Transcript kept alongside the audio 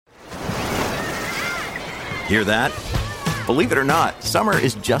Hear that? Believe it or not, summer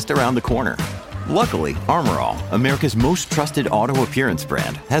is just around the corner. Luckily, Armor All, America's most trusted auto appearance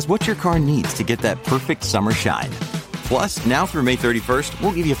brand, has what your car needs to get that perfect summer shine. Plus, now through May 31st,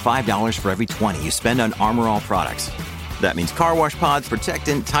 we'll give you $5 for every $20 you spend on Armor All products. That means car wash pods,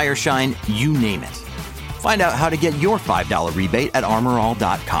 protectant, tire shine, you name it. Find out how to get your $5 rebate at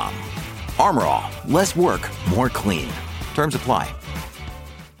armorall.com. Armor All, less work, more clean. Terms apply.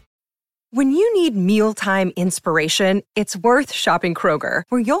 When you need mealtime inspiration, it's worth shopping Kroger,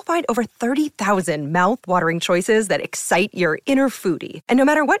 where you'll find over 30,000 mouth-watering choices that excite your inner foodie. And no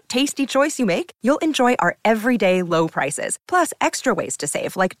matter what tasty choice you make, you'll enjoy our everyday low prices, plus extra ways to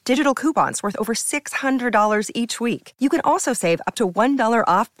save, like digital coupons worth over $600 each week. You can also save up to $1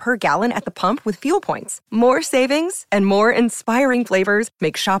 off per gallon at the pump with fuel points. More savings and more inspiring flavors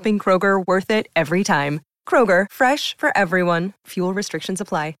make shopping Kroger worth it every time. Kroger, fresh for everyone. Fuel restrictions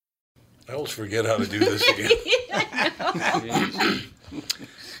apply. I always forget how to do this again.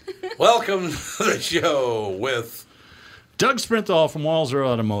 Welcome to the show with Doug Sprinthal from Walser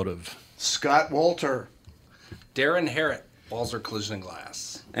Automotive, Scott Walter, Darren Harrett, Walser Collision and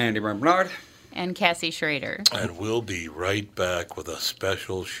Glass, Andy Bernard, and Cassie Schrader. And we'll be right back with a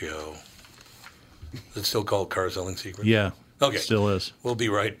special show. Is it still called Car Selling Secrets? Yeah, okay. It still is. We'll be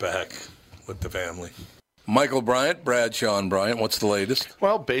right back with the family. Michael Bryant, Bradshaw and Bryant, what's the latest?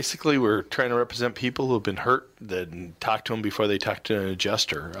 Well, basically, we're trying to represent people who have been hurt, then talk to them before they talk to an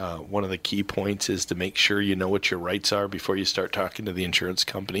adjuster. One of the key points is to make sure you know what your rights are before you start talking to the insurance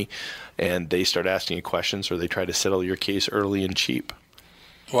company, and they start asking you questions or they try to settle your case early and cheap.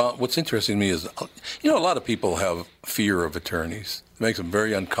 Well, what's interesting to me is, a lot of people have fear of attorneys. It makes them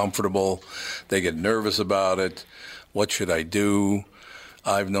very uncomfortable. They get nervous about it. What should I do?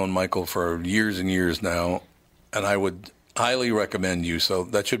 I've known Michael for years and years now, and I would highly recommend you. So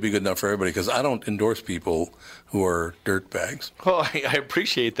that should be good enough for everybody, because I don't endorse people who are dirtbags. Well, I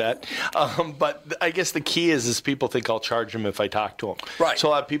appreciate that. But I guess the key is people think I'll charge them if I talk to them. Right. So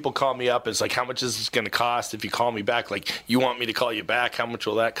a lot of people call me up. It's like, how much is this going to cost if you call me back? Like, you want me to call you back? How much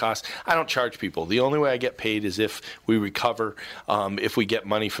will that cost? I don't charge people. The only way I get paid is if we recover, if we get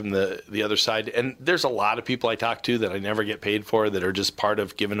money from the other side. And there's a lot of people I talk to that I never get paid for that are just part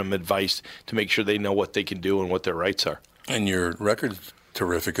of giving them advice to make sure they know what they can do and what their rights are. And your record's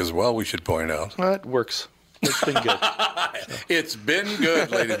terrific as well, we should point out. Well, it works. It's been good. It's been good,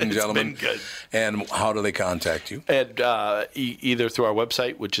 ladies and gentlemen. It's been good. And how do they contact you? And either through our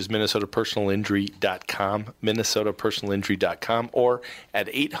website, which is minnesotapersonalinjury.com, or at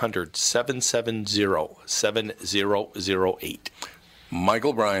 800-770-7008.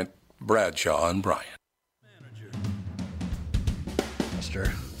 Michael Bryant, Bradshaw and Bryant.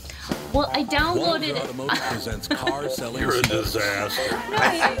 Well, I downloaded Walser Automotive presents Car Selling You're a Secrets. disaster. No,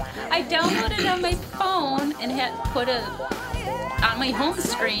 I downloaded it on my phone and had put it on my home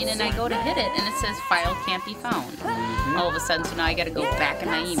screen, and I go to hit it, and it says file can't be found. All of a sudden, so now I got to go back in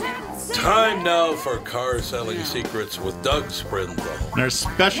my emails. Time now for Car Selling Secrets with Doug Sprinthal. And our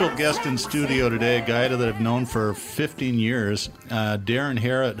special guest in studio today, a guy that I've known for 15 years, Darren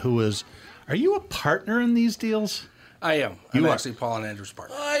Harrett, who is, are you a partner in these deals? I am. I'm actually Paul and Andrew's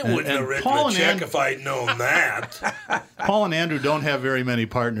partner. I wouldn't have written Paul a check if I'd known that. Paul and Andrew don't have very many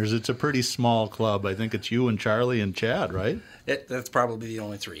partners. It's a pretty small club. I think it's you and Charlie and Chad, right? That's probably the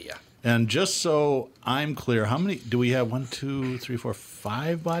only three, yeah. And just so I'm clear, how many do we have? 1, 2, 3, 4,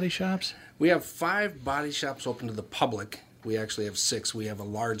 5 body shops? We have 5 body shops open to the public. We actually have 6. We have a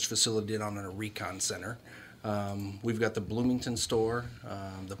large facility down in a recon center. We've got the Bloomington store,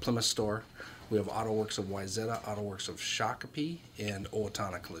 the Plymouth store. We have AutoWorks of Wayzata, AutoWorks of Shakopee, and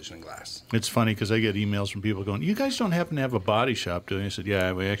Owatonna Collision and Glass. It's funny because I get emails from people going, you guys don't happen to have a body shop, do you? I said,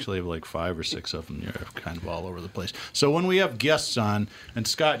 yeah, we actually have like 5 or 6 of them. They're kind of all over the place. So when we have guests on, and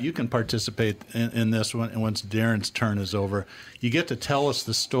Scott, you can participate in this one, and once Darren's turn is over, you get to tell us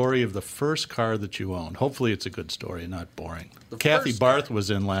the story of the first car that you owned. Hopefully it's a good story, not boring. Kathy Barth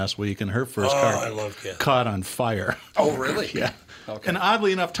was in last week, and her first car caught on fire. Oh, really? Yeah. Okay. And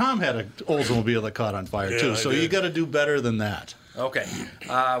oddly enough, Tom had an Oldsmobile that caught on fire, too. So you got to do better than that. Okay.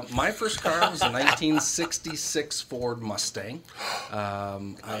 My first car was a 1966 Ford Mustang.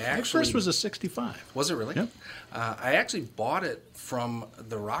 My first was a 65. Was it really? Yep. I actually bought it from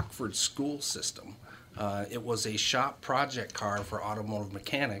the Rockford school system. It was a shop project car for automotive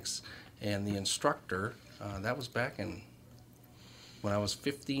mechanics, and the instructor, that was back in when I was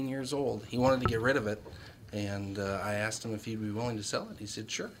 15 years old. He wanted to get rid of it, and I asked him if he'd be willing to sell it. He said,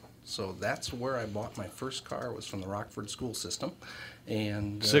 sure. So that's where I bought my first car, was from the Rockford school system.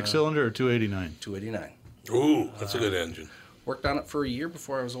 And 6-cylinder or 289? 289. Ooh, that's a good engine. Worked on it for a year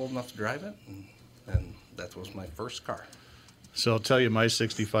before I was old enough to drive it, and that was my first car. So I'll tell you my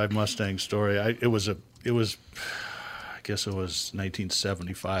 '65 Mustang story. I guess it was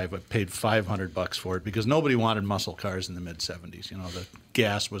 1975. I paid $500 for it because nobody wanted muscle cars in the mid '70s. You know, the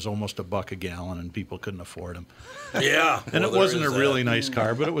gas was almost $1 a gallon, and people couldn't afford them. Yeah, And well, it wasn't a there is really that. nice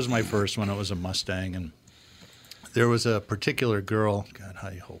car, but it was my first one. It was a Mustang, and there was a particular girl. God,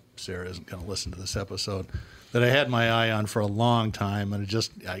 I hope Sarah isn't going to listen to this episode. That I had my eye on for a long time, and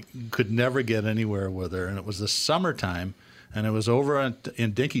I could never get anywhere with her. And it was the summertime. And it was over in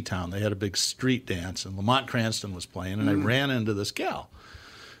Dinkytown. They had a big street dance, and Lamont Cranston was playing, and I ran into this gal.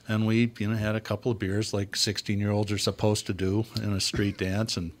 And we, had a couple of beers like 16-year-olds are supposed to do in a street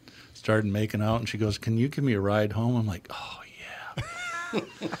dance, and started making out. And she goes, "Can you give me a ride home?" I'm like, "Oh, yeah."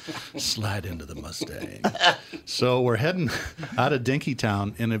 Slide into the Mustang. So we're heading out of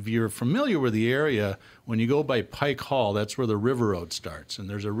Dinkytown, and if you're familiar with the area, when you go by Pike Hall, that's where the River Road starts, and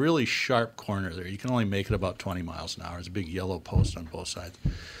there's a really sharp corner there. You can only make it about 20 miles an hour. There's a big yellow post on both sides.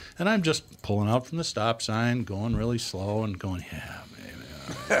 And I'm just pulling out from the stop sign, going really slow, and going, yeah,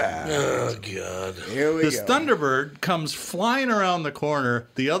 Oh, God. Here we this go. Thunderbird comes flying around the corner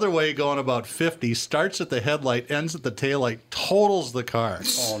the other way, going about 50, starts at the headlight, ends at the taillight, totals the car.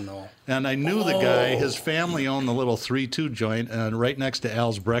 Oh, no. And I knew the guy. His family owned the little 3-2 joint and right next to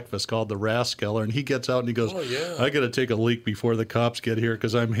Al's Breakfast called the Raskeller. And he gets out and he goes, I got to take a leak before the cops get here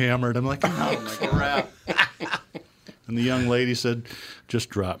because I'm hammered. I'm like, oh, crap. And the young lady said, just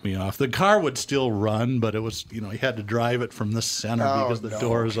drop me off. The car would still run, but it was, he had to drive it from the center because the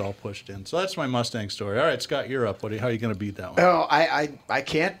door is all pushed in. So that's my Mustang story. All right, Scott, you're up. How are you going to beat that one? Oh, I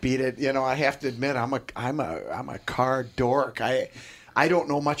can't beat it. I have to admit, I'm a car dork. I don't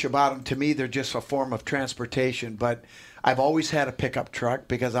know much about them. To me, they're just a form of transportation. But I've always had a pickup truck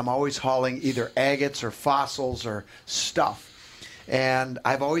because I'm always hauling either agates or fossils or stuff. And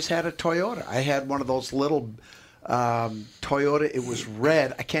I've always had a Toyota. I had one of those little Toyota. It was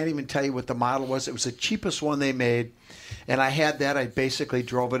red. I can't even tell you what the model was. It was the cheapest one they made. And I had that. I basically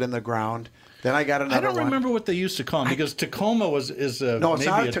drove it in the ground. Then I got another one. I don't remember what they used to call them because Tacoma no, it's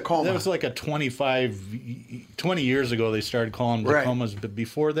not a Tacoma. That was like a 20 years ago they started calling them Tacomas. But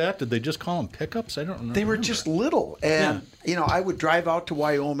before that, did they just call them pickups? I don't remember. They were just little. And, I would drive out to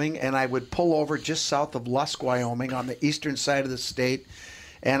Wyoming and I would pull over just south of Lusk, Wyoming on the eastern side of the state.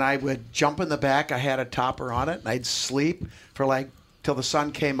 And I would jump in the back. I had a topper on it. And I'd sleep for till the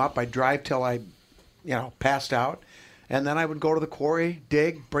sun came up. I'd drive till I, passed out. And then I would go to the quarry,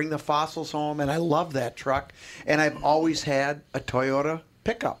 dig, bring the fossils home. And I love that truck. And I've always had a Toyota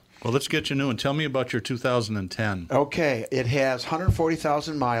pickup. Well, let's get you new and tell me about your 2010. Okay. It has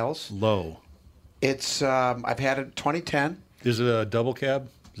 140,000 miles. Low. It's, I've had it 2010. Is it a double cab?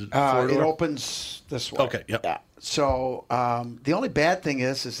 Is it it opens this way. Okay, yep. Yeah. So the only bad thing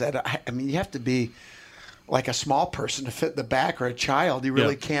is that, you have to be like a small person to fit in the back or a child. You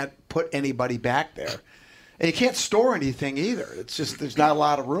really can't put anybody back there. And you can't store anything either. It's just there's not a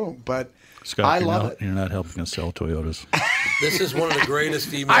lot of room. But Scott, I love it. You're not helping us sell Toyotas. This is one of the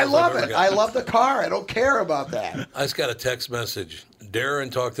greatest emails I love I've ever it. gotten. I love the car. I don't care about that. I just got a text message.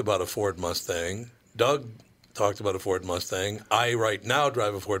 Darren talked about a Ford Mustang. Doug talked about a Ford Mustang. I right now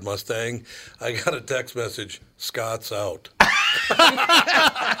drive a Ford Mustang. I got a text message. Scott's out.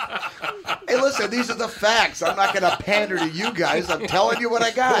 Hey, listen, these are the facts. I'm not going to pander to you guys. I'm telling you what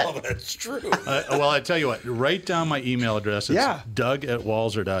I got. Well, that's true. Well, I tell you what. Write down my email address. It's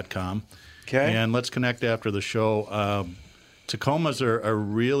doug@walzer.com. Okay. And let's connect after the show. Tacomas are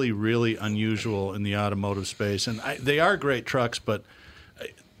really, really unusual in the automotive space. And they are great trucks, but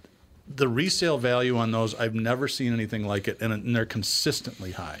the resale value on those, I've never seen anything like it, and they're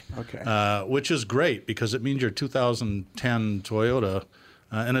consistently high. Okay. Which is great because it means your 2010 Toyota,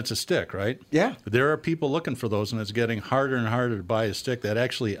 and it's a stick, right? Yeah. There are people looking for those, and it's getting harder and harder to buy a stick. That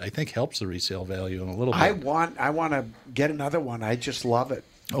actually, I think, helps the resale value in a little bit. I want to get another one. I just love it.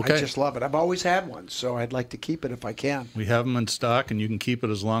 Okay. I just love it. I've always had one, so I'd like to keep it if I can. We have them in stock, and you can keep it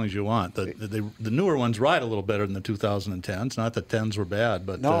as long as you want. The newer ones ride a little better than the 2010s. Not that 10s were bad,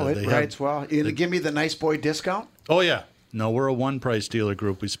 but no, it rides well. You gonna give me the nice boy discount? Oh yeah. No, we're a one-price dealer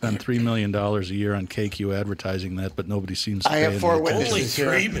group. We spend $3 million a year on KQ advertising that, but nobody seems to pay. I have 4 Only witnesses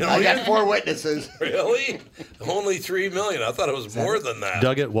 $3 here. million? I got 4 witnesses. Really? Only $3 million. I thought it was more than that.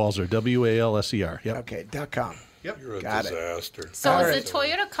 Doug at Walzer, WALSER. Yep. Okay, .com. Yep. You're a Got it. disaster. So All is right. the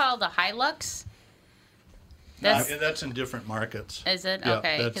Toyota called a Hilux? That's in different markets. Is it? Yeah,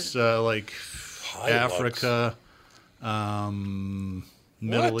 Okay, that's 'cause- like Hilux. Africa,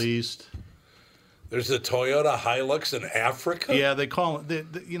 Middle East. There's a Toyota Hilux in Africa? Yeah, they call it.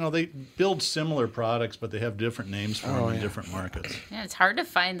 They build similar products, but they have different names for them in different markets. Yeah, it's hard to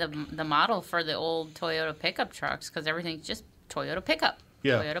find the model for the old Toyota pickup trucks because everything's just Toyota pickup.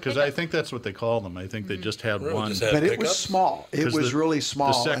 Yeah, because I think that's what they call them. I think they just had one. Just had But it pickups? was small. It was really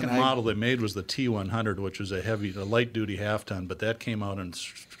small. The second and model they made was the T100, which was a light-duty half-ton, but that came out in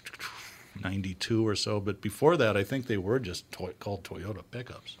 92 or so. But before that, I think they were just called Toyota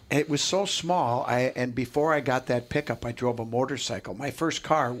pickups. It was so small. And before I got that pickup, I drove a motorcycle. My first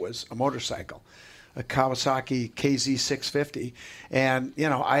car was a motorcycle, a Kawasaki KZ650, and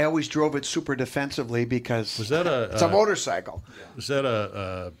I always drove it super defensively because Was that it's a motorcycle. Was that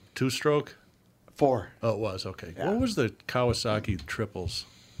a two-stroke? 4. Oh, it was. Okay. Yeah. What was the Kawasaki triples?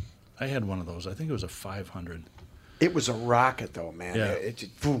 I had one of those. I think it was a 500. It was a rocket, though, man. Yeah. It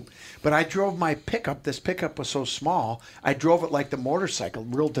just, boom. But I drove my pickup. This pickup was so small. I drove it like the motorcycle,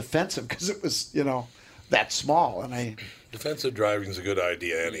 real defensive, because it was, that small. And Defensive driving is a good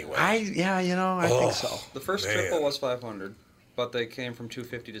idea anyway. I think so. The first Man. triple was 500, but they came from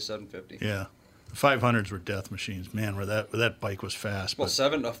 250 to 750. Yeah. The 500s were death machines. Man, where that bike was fast. Well,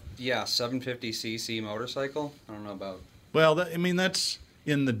 But, 750cc motorcycle. I don't know about. well, that's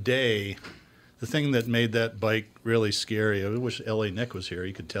in the day. The thing that made that bike really scary, I wish L.A. Nick was here.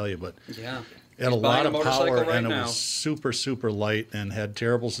 He could tell you, but Yeah. it had a He's lot buying of a motorcycle power, right and it now. was super, super light and had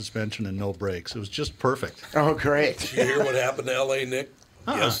terrible suspension and no brakes. It was just perfect. Oh, great. Did you hear what happened to L.A. Nick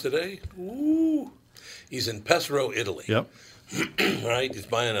yesterday? Ooh. He's in Pesaro, Italy. Yep. Right? He's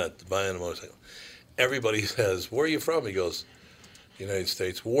buying a motorcycle. Everybody says, "Where are you from?" He goes, "United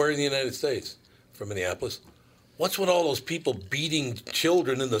States." "Where in the United States?" "From Minneapolis." "What's with all those people beating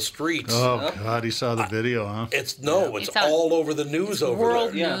children in the streets?" Oh, God, he saw the video, huh? It's It's all over the news over world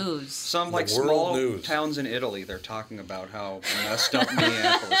there. Yeah. news. Some The like world small news. towns in Italy, they're talking about how messed up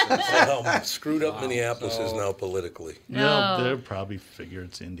Minneapolis is. How screwed up Minneapolis is now politically. Yeah, No. they'll probably figure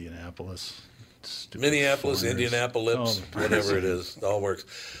it's Indianapolis. Stupid Minneapolis, foreigners. Indianapolis, Oh, whatever it is, it all works.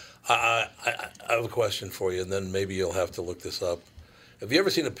 I have a question for you, and then maybe you'll have to look this up. Have you ever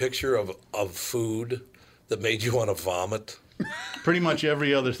seen a picture of food that made you want to vomit? Pretty much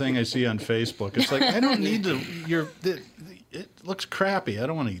every other thing I see on Facebook. It's like, I don't need to. It looks crappy. I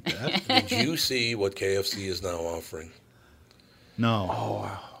don't want to eat that. Did you see what KFC is now offering?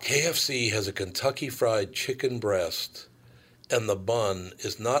 No. KFC has a Kentucky Fried Chicken breast, and the bun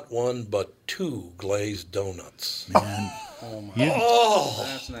is not one but 2 glazed donuts. Man.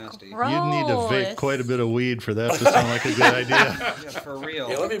 That's nasty. You'd need to vape Gross. quite a bit of weed for that to sound like a good idea. Yeah, for real.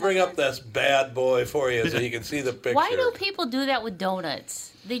 Yeah, let me bring up this bad boy for you so you can see the picture. Why do people do that with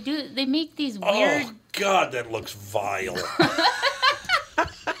donuts? They make these weird. Oh, God, that looks vile.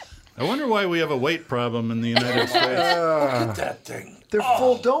 I wonder why we have a weight problem in the United States. Look at that thing. They're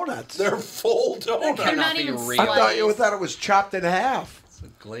full donuts. They're full donuts. They're not be even real. I thought you sliced. thought it was chopped in half.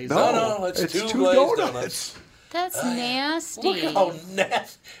 Glazed No, it's 2 glazed donuts. That's nasty. Look how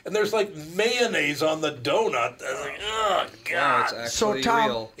nasty. And there's like mayonnaise on the donut. I'm like, oh, Wow, it's God. actually Tom,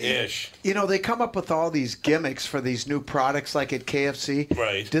 real. Ish. They come up with all these gimmicks for these new products like at KFC.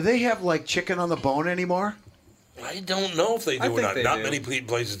 Right. Do they have like chicken on the bone anymore? I don't know if they do I or think not. they Not do. many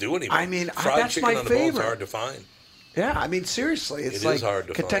places do anymore. I mean, fried that's chicken my on the bone's favorite. hard to find. Yeah, I mean seriously, it's It is like hard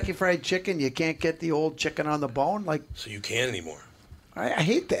to Kentucky Fried Chicken. You can't get the old chicken on the bone. Like So you can't anymore. I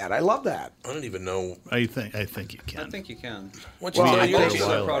hate that. I love that. I don't even know. I think you I can. think you can. Why don't you Well, tell I your think Most so.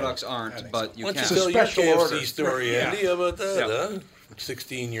 of KFC the products aren't, but you Why don't can. you tell your special KFC order. story, Andy, about that, Yeah. huh?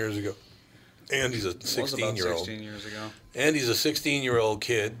 16 years ago. Andy's a It was about 16-year-old. 16 years ago. Andy's a 16-year-old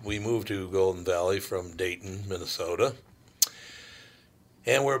kid. We moved to Golden Valley from Dayton, Minnesota.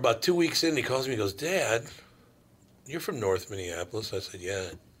 And we're about 2 weeks in. He calls me and goes, "Dad, you're from North Minneapolis." I said,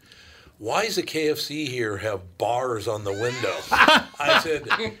 "Yeah." "Why does the KFC here have bars on the window?" I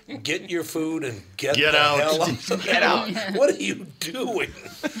said, "Get your food and get the out. hell out. Get out. What are you doing?"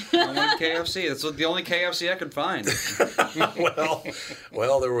 I went KFC. That's the only KFC I could find.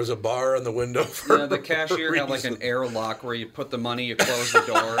 Well, there was a bar on the window for Yeah, the cashier had like reason. an airlock where you put the money, you close the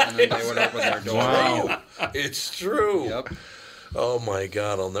door, and then they would open their door. Wow. It's true. Yep. Oh my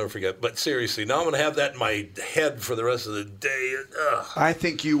God, I'll never forget. But seriously, now I'm going to have that in my head for the rest of the day. Ugh. I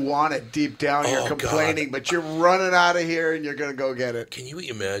think you want it deep down. You're Oh, complaining, God. but you're running out of here and you're going to go get it. Can you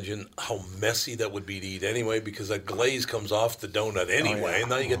imagine how messy that would be to eat anyway? Because that glaze comes off the donut anyway, and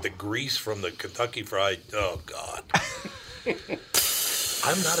now you get the grease from the Kentucky Fried. Oh God.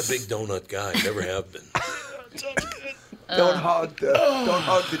 I'm not a big donut guy. Never have been. Don't hog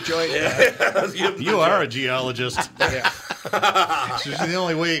the joint. You are a geologist. It's just the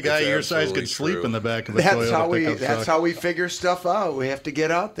only way a guy It's your size absolutely could sleep true. in the back of a That's Toyota how we. pickup That's truck. how we figure stuff out. We have to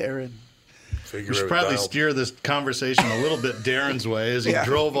get out there and figure We should it probably out. steer this conversation a little bit Darren's way as he Yeah.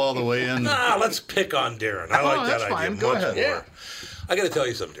 drove all the way in. Let's pick on Darren. I like that that's idea fine. much Go ahead. more. Yeah. I got to tell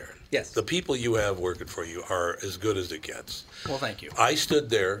you something, Darren. Yes. The people you have working for you are as good as it gets. Well, thank you. I stood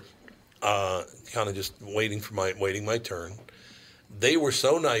there, kind of just waiting my turn. They were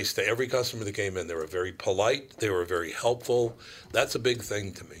so nice to every customer that came in. They were very polite. They were very helpful. That's a big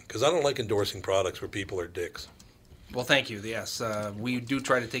thing to me because I don't like endorsing products where people are dicks. Well, thank you. Yes, we do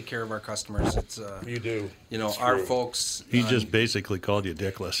try to take care of our customers. It's You do. you know, It's our true. folks. He just basically called you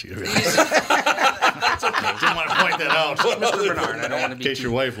dickless. I didn't want to point that out. Mr. Bernard, I don't want to In be case too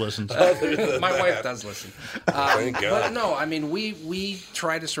your wife listens. My wife does listen. Thank God. But no, I mean, we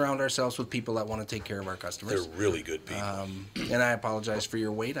try to surround ourselves with people that want to take care of our customers. They're really good people. And I apologize for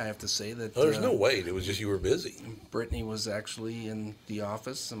your wait. I have to say that. There's no wait. It was just you were busy. Brittany was actually in the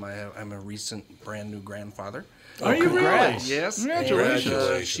office, and I'm a recent brand new grandfather. Are you really? Yes. Congratulations.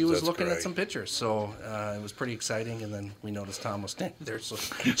 And, she was That's looking at great. some pictures, so it was pretty exciting. And then we noticed Tom was standing there, so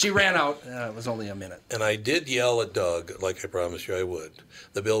she ran out. It was only a minute. And I did yell at Doug, like I promised you I would.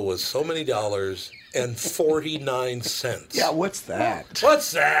 The bill was so many dollars and 49 cents. Yeah, what's that?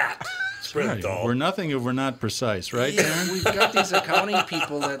 What's that? Right. We're nothing if we're not precise, right, Yeah, Darren? we've got these accounting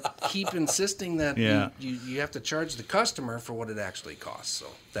people that keep insisting that Yeah. you have to charge the customer for what it actually costs. So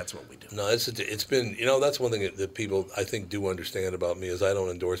that's what we do. No, it's been, that's one thing that people, I think, do understand about me is I don't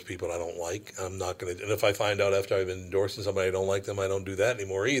endorse people I don't like. I'm not going to, and if I find out after I've been endorsing somebody I don't like them, I don't do that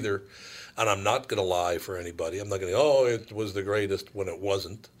anymore either. And I'm not going to lie for anybody. I'm not going to, it was the greatest when it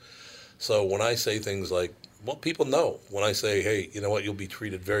wasn't. So when I say things like, well, people know when I say, hey, you know what, you'll be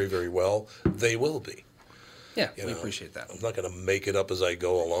treated very, very well, they will be. Yeah, we appreciate that. I'm not going to make it up as I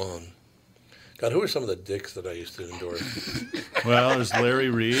go along. God, who are some of the dicks that I used to endorse? Well, there's Larry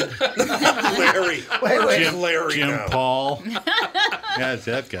Reed. Larry. Larry Jim now? Paul. Yeah,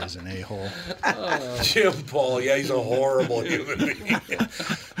 that guy's an a-hole. Jim Paul, yeah, he's a horrible human being.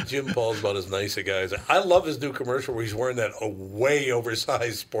 Jim Paul's about as nice a guy as I love his new commercial where he's wearing that way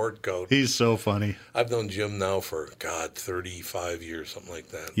oversized sport coat. He's so funny. I've known Jim now for, 35 years, something like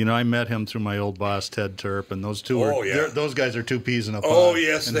that. I met him through my old boss, Ted Turp, and those two those guys are two peas in a pod. Oh,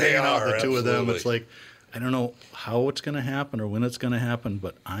 yes, and they hanging out are, the two of them, absolutely. it's like, I don't know how it's going to happen or when it's going to happen,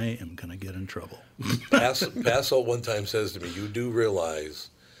 but I am going to get in trouble. Paso one time says to me, you do realize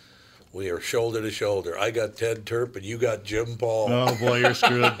we are shoulder to shoulder. I got Ted Turp and you got Jim Paul. Oh, boy, you're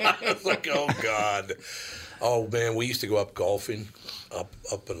screwed. It's like, oh, God. Oh, man, we used to go up golfing up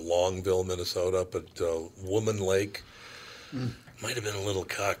in Longville, Minnesota, up at Woman Lake. Might have been a little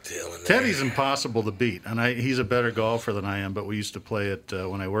cocktail in there. Teddy's impossible to beat, and he's a better golfer than I am, but we used to play at,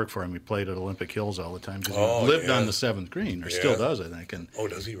 when I worked for him, we played at Olympic Hills all the time because he lived on the 7th green, or still does, I think. And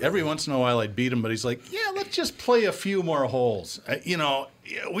does he really? Every once in a while I'd beat him, but he's like, yeah, let's just play a few more holes.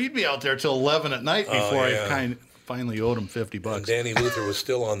 We'd be out there till 11 at night before I finally owed him $50. And Danny Luther was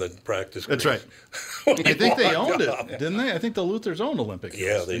still on the practice That's green. right. I think they owned it, didn't they? I think the Luthers owned Olympic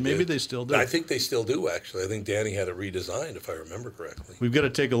Hills. Yeah, they Maybe did. they still do. I think they still do, actually. I think Danny had it redesigned, if I remember correctly. We've got to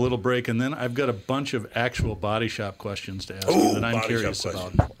take a little break, and then I've got a bunch of actual body shop questions to ask you that I'm body curious shop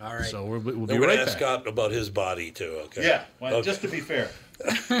about. questions. All right. So we'll be We're right going to back. ask Scott about his body, too, okay? Yeah, Okay. just to be fair.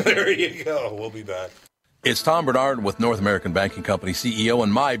 There you go. We'll be back. It's Tom Bernard with North American Banking Company CEO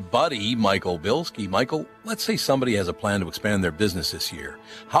and my buddy, Michael Bilski. Michael, let's say somebody has a plan to expand their business this year.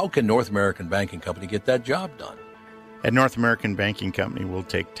 How can North American Banking Company get that job done? At North American Banking Company, we'll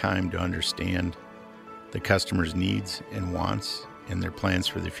take time to understand the customer's needs and wants and their plans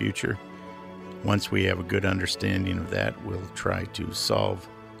for the future. Once we have a good understanding of that, we'll try to solve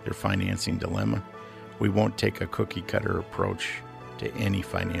their financing dilemma. We won't take a cookie-cutter approach to any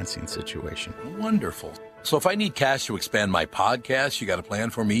financing situation. Wonderful. So if I need cash to expand my podcast, you got a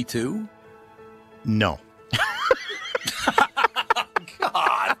plan for me too? No.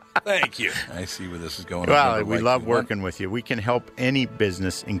 God, thank you. I see where this is going. Well, we love working with you. We can help any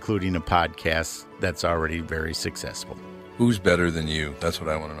business, including a podcast that's already very successful. Who's better than you? That's what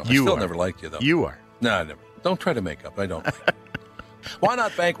I want to know. You I still are. never liked you, though. You are. No, I never. Don't try to make up. I don't. Why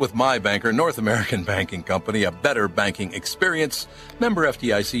not bank with my banker, North American Banking Company, a better banking experience, member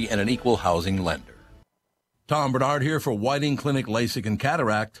FDIC, and an equal housing lender. Tom Bernard here for Whiting Clinic LASIK and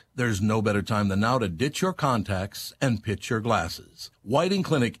Cataract. There's no better time than now to ditch your contacts and pitch your glasses. Whiting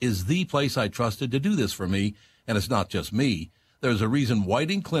Clinic is the place I trusted to do this for me, and it's not just me. There's a reason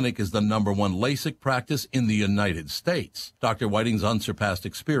Whiting Clinic is the #1 LASIK practice in the United States. Dr. Whiting's unsurpassed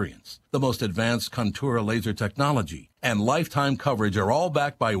experience, the most advanced Contura laser technology, and lifetime coverage are all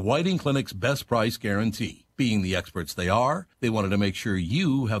backed by Whiting Clinic's best price guarantee. Being the experts they are, they wanted to make sure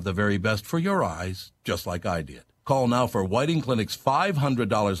you have the very best for your eyes, just like I did. Call now for Whiting Clinic's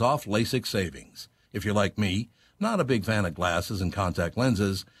 $500 off LASIK savings. If you're like me, not a big fan of glasses and contact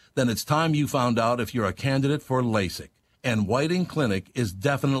lenses, then it's time you found out if you're a candidate for LASIK. And Whiting Clinic is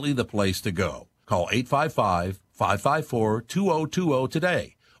definitely the place to go. Call 855-554-2020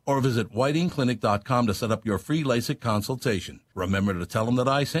 today, or visit whitingclinic.com to set up your free LASIK consultation. Remember to tell them that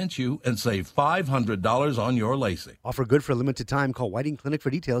I sent you and save $500 on your LASIK. Offer good for a limited time. Call Whiting Clinic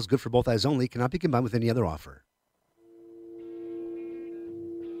for details. Good for both eyes only. Cannot be combined with any other offer.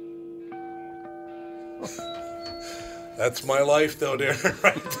 That's my life, though, Darren,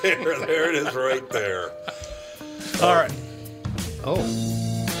 right there. There it is right there. All right. Oh.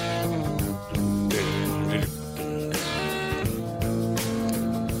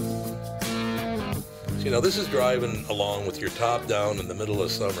 You know, this is driving along with your top down in the middle of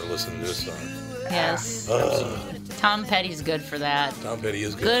summer listening to this song. Yes. Tom Petty's good for that. Tom Petty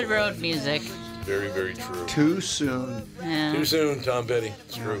is good. Good road music. Very, very true. Too soon. Yeah. Too soon, Tom Petty.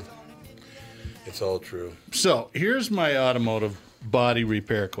 It's true. It's all true. So here's my automotive body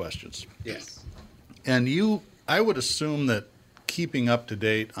repair questions. Yes. And I would assume that keeping up to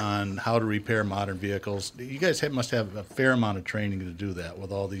date on how to repair modern vehicles, you guys must have a fair amount of training to do that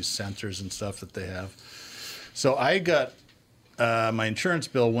with all these sensors and stuff that they have. So I got, my insurance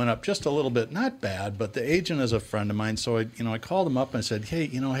bill went up just a little bit, not bad, but the agent is a friend of mine. So I called him up and I said,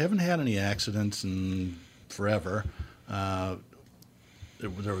 hey, I haven't had any accidents in forever.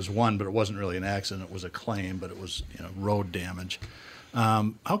 There was one, but it wasn't really an accident. It was a claim, but it was road damage.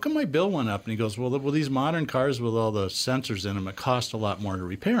 How come my bill went up? And he goes, well, these modern cars with all the sensors in them, it costs a lot more to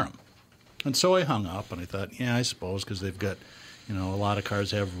repair them. And so I hung up, and I thought, yeah, I suppose, because they've got, a lot of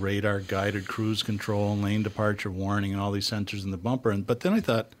cars have radar, guided cruise control, and lane departure warning, and all these sensors in the bumper. But then I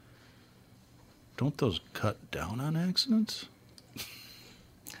thought, don't those cut down on accidents?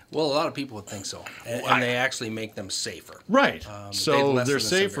 Well, a lot of people would think so, and they actually make them safer. Right. So lessen they're the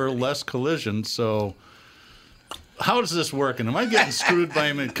safer, severity. less collisions. So how does this work? And am I getting screwed by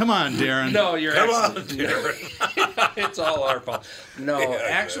him? Come on, Darren. No, you're Come on, excellent. Darren. It's all our fault. No, Yeah,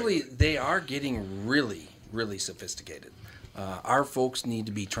 actually, they are getting really, really sophisticated. Our folks need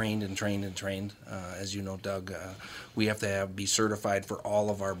to be trained and trained and trained. As you know, Doug, we have to be certified for all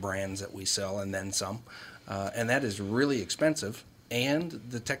of our brands that we sell and then some. And that is really expensive. And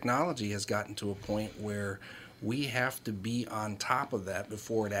the technology has gotten to a point where we have to be on top of that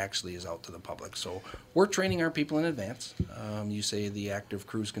before it actually is out to the public. So we're training our people in advance. You say the active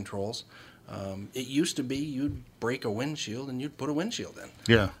cruise controls. It used to be you'd break a windshield and you'd put a windshield in.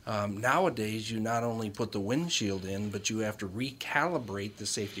 Yeah. Nowadays, you not only put the windshield in, but you have to recalibrate the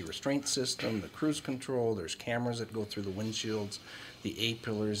safety restraint system, the cruise control. There's cameras that go through the windshields, the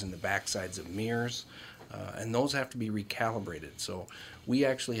A-pillars and the backsides of mirrors. And those have to be recalibrated. So we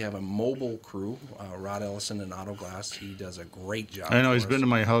actually have a mobile crew, Rod Ellison in Auto Glass. He does a great job. I know for he's us. been to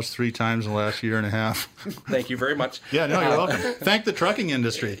my house 3 times in the last year and a half. Thank you very much. Yeah, no, you're welcome. Thank the trucking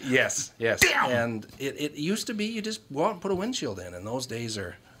industry. Yes, yes. Damn. And it used to be you just go out and put a windshield in, and those days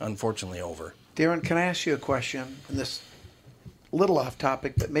are unfortunately over. Darren, can I ask you a question? And this a little off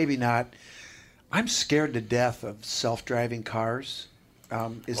topic, but maybe not. I'm scared to death of self-driving cars.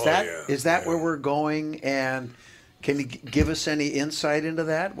 Is that where we're going? And can you give us any insight into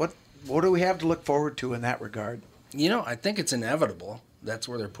that? What do we have to look forward to in that regard? I think it's inevitable. That's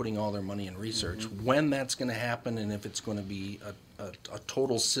where they're putting all their money and research. Mm-hmm. When that's going to happen and if it's going to be a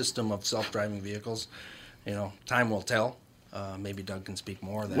total system of self-driving vehicles, time will tell. Maybe Doug can speak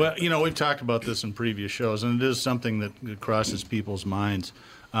more of that. Well, we've talked about this in previous shows, and it is something that crosses people's minds.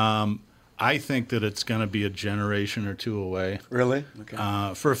 I think that it's going to be a generation or two away. Really?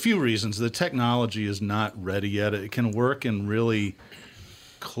 Okay. For a few reasons. The technology is not ready yet. It can work in really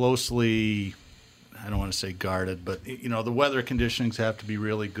closely, I don't want to say guarded, but the weather conditions have to be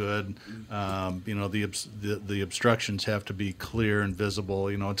really good. The obstructions have to be clear and visible.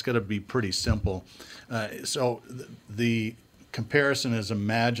 It's got to be pretty simple. So the comparison is,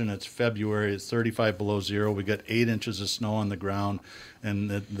 imagine it's February, it's 35 below zero, we got 8 inches of snow on the ground,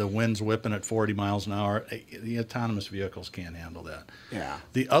 and the wind's whipping at 40 miles an hour. The autonomous vehicles can't handle that. Yeah.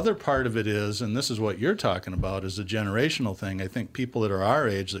 The other part of it is, and this is what you're talking about, is a generational thing. I think people that are our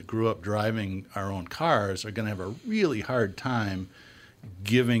age that grew up driving our own cars are going to have a really hard time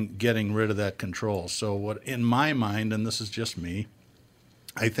getting rid of that control. So what, in my mind, and this is just me,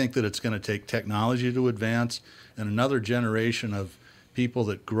 I think that it's going to take technology to advance and another generation of people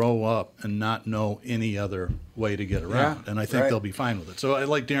that grow up and not know any other way to get around. Yeah, and I think right. they'll be fine with it. So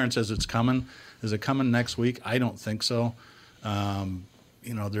like Darren says, it's coming. Is it coming next week? I don't think so.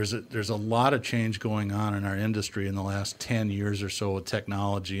 there's a lot of change going on in our industry in the last 10 years or so with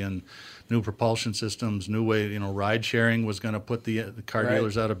technology and new propulsion systems, new way, ride sharing was going to put the car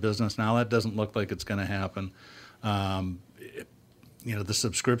dealers out of business. Now that doesn't look like it's going to happen. The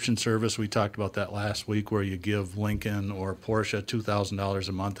subscription service, we talked about that last week, where you give Lincoln or Porsche $2,000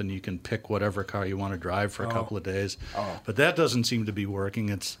 a month and you can pick whatever car you want to drive for a couple of days. But that doesn't seem to be working.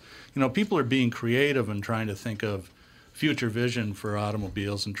 It's, people are being creative and trying to think of future vision for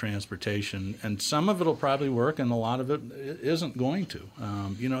automobiles and transportation, and some of it will probably work and a lot of it isn't going to.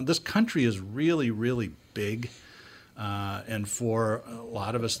 This country is really, really big. And for a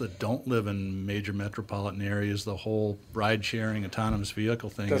lot of us that don't live in major metropolitan areas, the whole ride-sharing autonomous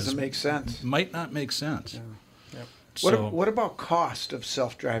vehicle thing doesn't make sense. Might not make sense. Yeah. Yep. So, what about cost of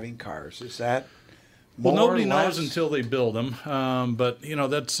self-driving cars? Is that well, more nobody or knows less? until they build them. But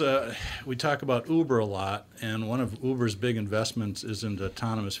that's we talk about Uber a lot, and one of Uber's big investments is into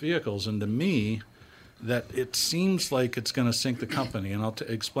autonomous vehicles. And to me, that it seems like it's going to sink the company, and I'll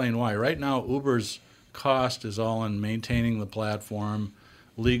explain why. Right now, Uber's cost is all in maintaining the platform,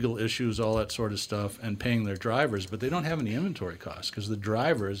 legal issues, all that sort of stuff, and paying their drivers, but they don't have any inventory costs because the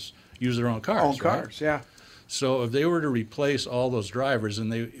drivers use their own cars. Yeah. So if they were to replace all those drivers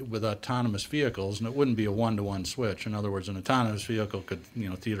with autonomous vehicles, and it wouldn't be a one-to-one switch. In other words, an autonomous vehicle could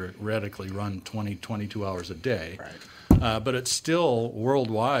theoretically run 22 hours a day. Right. But it's still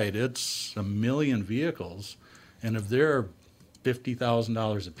worldwide. It's 1 million vehicles, and if they're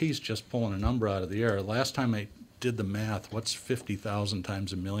 $50,000 a piece, just pulling a number out of the air. Last time I did the math, what's 50,000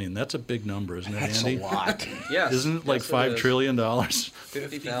 times 1 million? That's a big number, isn't it, Andy? That's a lot. Yes. Isn't it like $5 trillion?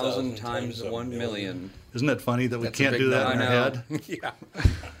 50,000 times 1 million. Isn't it funny that we That's a can't big do that in number. our head? Yeah.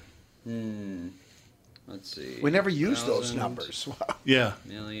 Let's see. We never use those numbers. Yeah.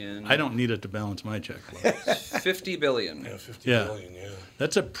 Million. I don't need it to balance my checkbook. 50 billion. Yeah, 50 billion, yeah.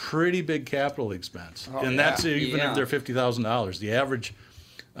 That's a pretty big capital expense. Oh, and yeah. that's even if they're $50,000. The average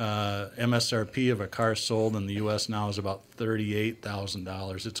MSRP of a car sold in the U.S. now is about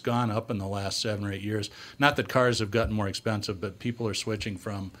 $38,000. It's gone up in the last 7 or 8 years. Not that cars have gotten more expensive, but people are switching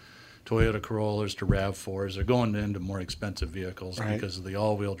from Toyota Corollas to RAV4s. They're going into more expensive vehicles because of the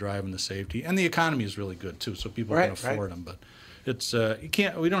all-wheel drive and the safety. And the economy is really good, too, so people can afford them. But it's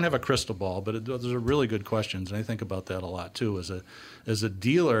we don't have a crystal ball, but those are really good questions, and I think about that a lot, too. As a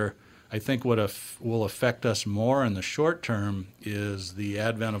dealer, I think what will affect us more in the short term is the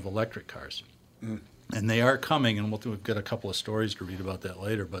advent of electric cars. And they are coming, and we've got a couple of stories to read about that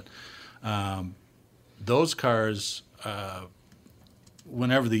later. But those cars,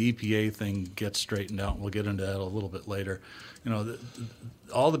 whenever the EPA thing gets straightened out, we'll get into that a little bit later,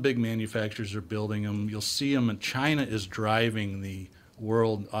 all the big manufacturers are building them. You'll see them, and China is driving the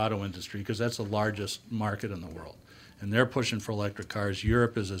world auto industry because that's the largest market in the world. And they're pushing for electric cars.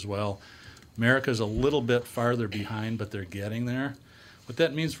 Europe is as well. America's a little bit farther behind, but they're getting there. What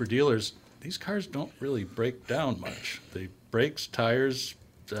that means for dealers, these cars don't really break down much. They brakes, tires,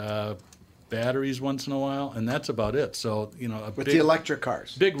 batteries once in a while, and that's about it. So, with the electric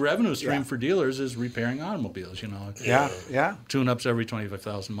cars, big revenue stream for dealers is repairing automobiles. Tune-ups every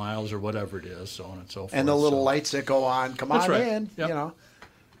 25,000 miles or whatever it is, so on and so forth. And the little lights that go on. Come on in. Yep.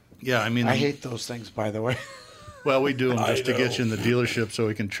 Yeah, I hate those things, by the way. Well, we do them just to get you in the dealership so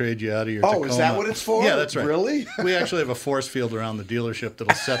we can trade you out of your Tacoma. Is that what it's for? Yeah, that's right. Really? We actually have a force field around the dealership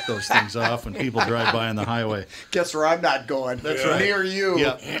that'll set those things off when people drive by on the highway. Guess where I'm not going. That's right. Near you.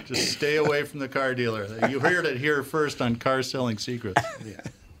 Yeah, just stay away from the car dealer. You heard it here first on Car Selling Secrets. Yeah.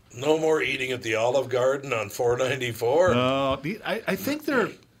 No more eating at the Olive Garden on 494. I think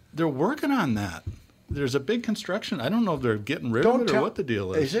they're working on that. There's a big construction. I don't know if they're getting rid of it or what the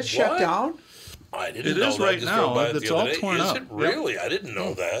deal is. Is it shut down? I didn't know is that. right now. It's all torn up. Is it really? Yep. I didn't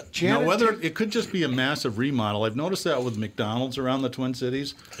know that. Now, whether it could just be a massive remodel. I've noticed that with McDonald's around the Twin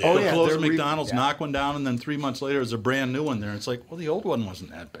Cities. Yeah. They'll close McDonald's, knock one down, and then 3 months later there's a brand new one there. It's like, well, the old one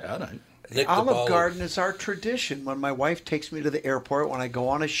wasn't that bad. Olive Garden is our tradition. When my wife takes me to the airport, when I go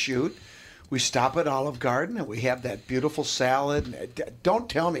on a shoot, we stop at Olive Garden and we have that beautiful salad. Don't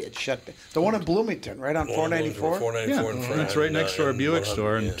tell me it's shut down. The one in Bloomington, right on 494? 494 and it's right next to our Buick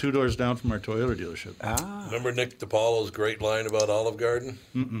store and 2 doors down from our Toyota dealership. Remember Nick DiPaolo's great line about Olive Garden?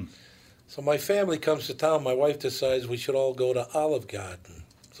 Mm-mm. So my family comes to town. My wife decides we should all go to Olive Garden.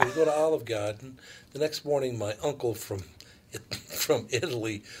 So we go to Olive Garden. The next morning, my uncle from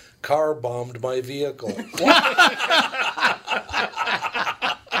Italy car bombed my vehicle.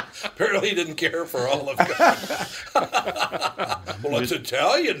 Apparently he didn't care for Olive Garden. Well, it's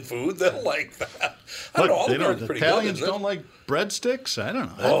Italian food. They'll like that. I don't know. Olive Garden's pretty Italians good, isn't it? don't like breadsticks? I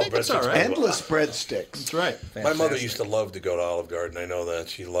don't know. Oh, I think it's all breadsticks right. Endless breadsticks. That's right. My mother used to love to go to Olive Garden. I know that.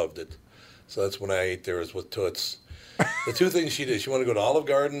 She loved it. So that's when I ate there was with Toots. The two things she did, she wanted to go to Olive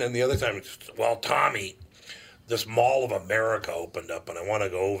Garden, and the other time, well, Tommy, this Mall of America opened up, and I want to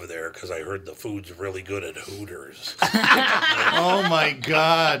go over there because I heard the food's really good at Hooters. Oh, my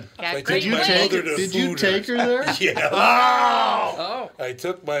God. Did you take her there? Yeah. Oh! I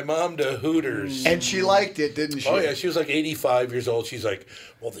took my mom to Hooters. And she liked it, didn't she? Oh, yeah. She was like 85 years old. She's like,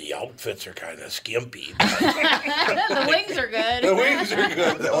 well, the outfits are kind of skimpy. The wings are good. The wings are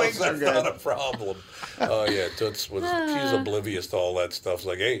good. The wings are good. That's not a problem. Oh, yeah. Toots was, she was oblivious to all that stuff. It's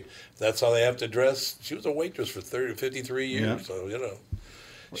like, hey, that's how they have to dress. She was a waitress for 53 years. Yeah. So,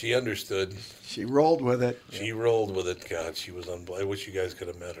 she understood. She rolled with it. She rolled with it. God, she was unbelievable. I wish you guys could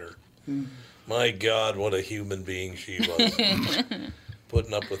have met her. My God, what a human being she was.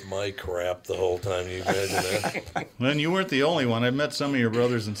 Putting up with my crap the whole time. You imagine that? Well, you weren't the only one. I met some of your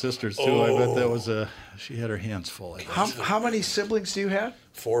brothers and sisters, too. I bet that was she had her hands full. I guess. How many siblings do you have?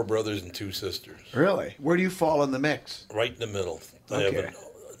 4 brothers and 2 sisters. Really? Where do you fall in the mix? Right in the middle. I have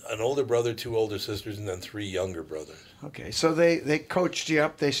an older brother, 2 older sisters, and then 3 younger brothers. Okay, so they coached you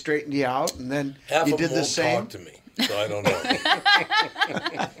up, they straightened you out, and then Half you of them did the won't same? talk to me, so I don't know.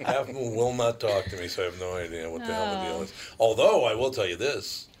 Half of them will not talk to me, so I have no idea what the hell the deal is. Although, I will tell you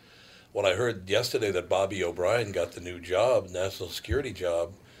this. When I heard yesterday that Bobby O'Brien got the new job, national security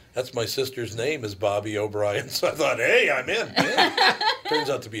job, that's my sister's name is Bobby O'Brien. So I thought, hey, I'm in. Yeah. Turns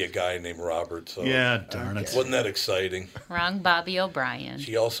out to be a guy named Robert. So yeah, darn it. Wasn't that exciting? Wrong Bobby O'Brien.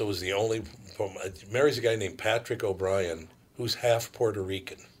 She also was the only, marries a guy named Patrick O'Brien, who's half Puerto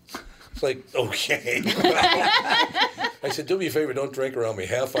Rican. It's like, okay. I said, do me a favor, don't drink around me.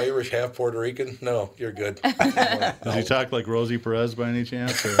 Half Irish, half Puerto Rican? No, you're good. Does he talk like Rosie Perez by any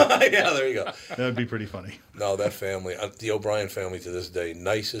chance? Or? Yeah, there you go. That would be pretty funny. No, that family, the O'Brien family to this day,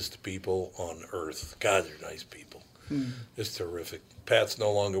 nicest people on earth. God, they're nice people. It's terrific. Pat's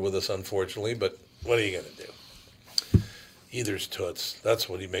no longer with us, unfortunately, but what are you going to do? Either's Toots. That's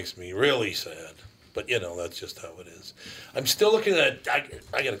what he makes me really sad. But, that's just how it is. I'm still looking at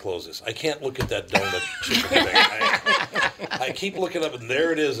I got to close this. I can't look at that donut chicken thing. I keep looking up, and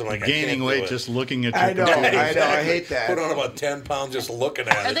there it is. I'm like, gaining weight just looking at I know. I hate that. Put on about 10 pounds just looking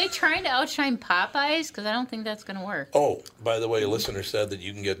at it. Are they trying to outshine Popeyes? Because I don't think that's going to work. Oh, by the way, a listener said that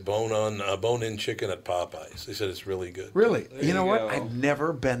you can get bone-in chicken at Popeyes. They said it's really good. Really? You know what? I've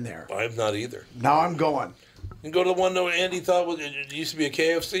never been there. I've not either. Now I'm going. You can go to the one that Andy thought it used to be a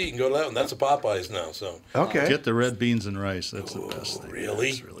KFC. You can go to that one. That's a Popeyes now. So okay. Get the red beans and rice. That's the best thing. Really?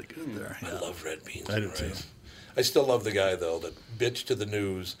 It's really good there. I love red beans I and do rice. too. I still love the guy, though, that bitched to the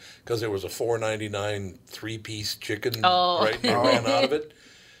news because there was a $4.99 3-piece chicken, right? And they ran out of it.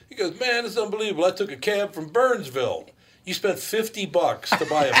 He goes, man, it's unbelievable. I took a cab from Burnsville. You spent $50 to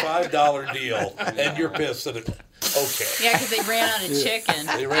buy a $5 deal, and you're pissed at it. Okay. Yeah, because they ran out of chicken.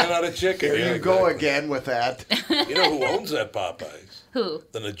 They ran out of chicken. There you go again with that. You know who owns that Popeyes? Who?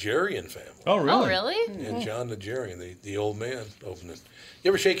 The Nigerian family. Oh, really? Oh, really? And John Nigerian, the old man, opened it. You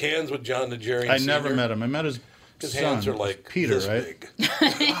ever shake hands with John Nigerian I Sr.? never met him. I met his hands are son, like Peter, this right? big.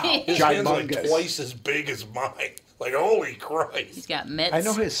 His hands are like twice as big as mine. Like, holy Christ. He's got mitts. I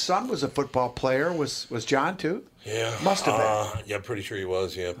know his son was a football player. Was John too? Yeah. Must have been. Yeah, pretty sure he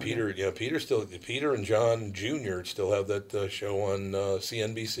was. Yeah, Peter. Yeah, Peter and John Jr. still have that show on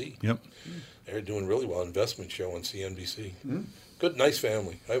CNBC. Yep. They're doing really well. Investment show on CNBC. Good, nice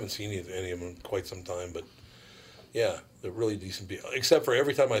family. I haven't seen any of them in quite some time, but yeah, they're really decent people. Except for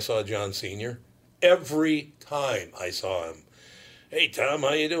every time I saw John Sr., every time I saw him, hey, Tom,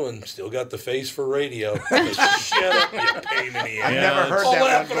 how you doing? Still got the face for radio. Shut up, you pain in the ass. I've never heard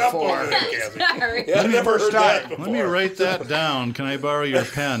that one before. Sorry. Yeah, I've never heard that before. Let me write that down. Can I borrow your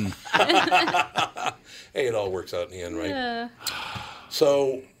pen? Hey, it all works out in the end, right? Yeah.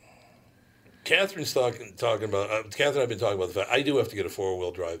 So, Catherine's talking about. Catherine and I've been talking about the fact I do have to get a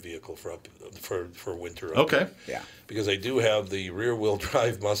 4-wheel drive vehicle for winter. Okay. Yeah. Because I do have the rear-wheel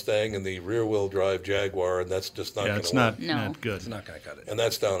drive Mustang and the rear-wheel drive Jaguar, and that's just not going to work. Yeah, it's not good. It's not going to cut it. And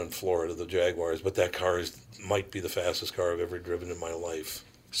that's down in Florida, the Jaguars. But that car might be the fastest car I've ever driven in my life.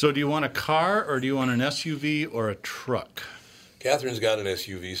 So do you want a car, or do you want an SUV or a truck? Catherine's got an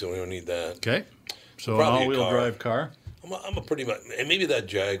SUV, so we don't need that. Okay. So an Probably a all-wheel car. drive car? I'm a pretty much, and maybe that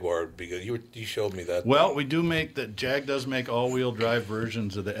Jaguar would be good. You showed me that. Well, we do make that. Jag does make all-wheel drive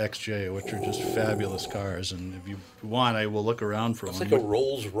versions of the XJ, which are just fabulous cars. And if you want, I will look around for It's one. like a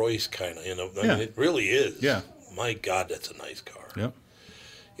Rolls Royce kind of, I Yeah. mean, it really is. Yeah. My God, that's a nice car. Yep.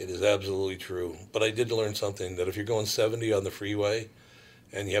 It is absolutely true. But I did learn something, that if you're going 70 on the freeway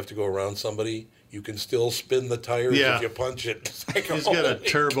and you have to go around somebody, you can still spin the tires if you punch it. It's like, He's got a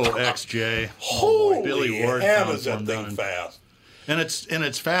Turbo XJ. Holy Billy Ward ham, found is that one thing down. fast. And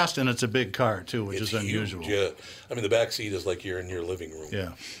it's fast, and it's a big car too, which is unusual. Huge, yeah. I mean, the back seat is like you're in your living room.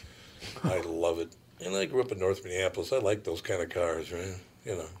 Yeah. I love it. And I grew up in North Minneapolis. I like those kind of cars, right?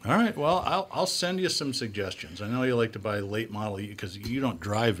 You know. All right. Well, I'll send you some suggestions. I know you like to buy late model because you don't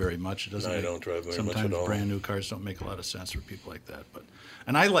drive very much. It doesn't. I don't drive very much sometimes at all. brand new cars don't make a lot of sense for people like that.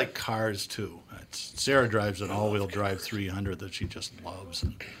 And I like cars too. Sarah drives an all-wheel drive 300 that she just loves,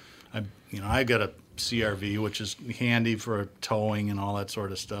 and I got a CRV, which is handy for towing and all that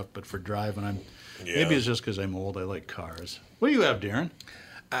sort of stuff. But for driving, maybe it's just because I'm old. I like cars. What do you have, Darren?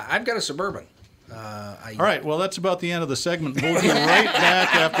 I've got a Suburban. All right, well, that's about the end of the segment. We'll be right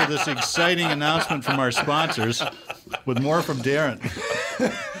back after this exciting announcement from our sponsors with more from Darren.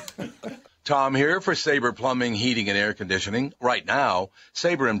 Tom here for Sabre Plumbing, Heating, and Air Conditioning. Right now,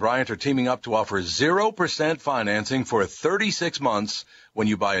 Sabre and Bryant are teaming up to offer 0% financing for 36 months when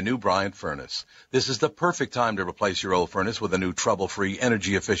you buy a new Bryant furnace. This is the perfect time to replace your old furnace with a new trouble-free,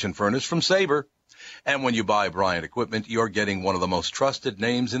 energy-efficient furnace from Sabre. And when you buy Bryant equipment, you're getting one of the most trusted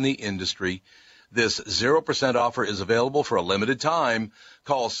names in the industry. This 0% offer is available for a limited time.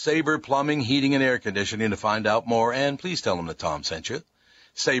 Call Sabre Plumbing, Heating, and Air Conditioning to find out more, and please tell them that Tom sent you.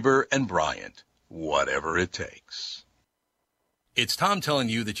 Sabre and Bryant, whatever it takes. It's Tom telling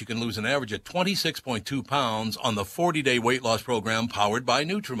you that you can lose an average of 26.2 pounds on the 40-day weight loss program powered by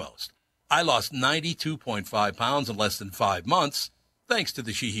Nutrimost. I lost 92.5 pounds in less than 5 months, thanks to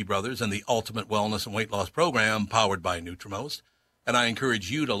the Sheehy brothers and the Ultimate Wellness and Weight Loss program powered by Nutrimost. And I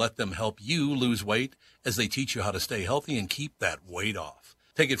encourage you to let them help you lose weight as they teach you how to stay healthy and keep that weight off.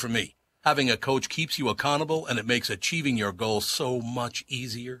 Take it from me. Having a coach keeps you accountable, and it makes achieving your goals so much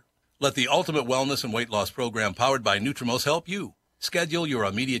easier. Let the Ultimate Wellness and Weight Loss program powered by Nutrimost help you. Schedule your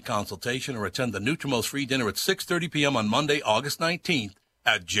immediate consultation or attend the Nutrimost free dinner at 6:30 p.m. on Monday, August 19th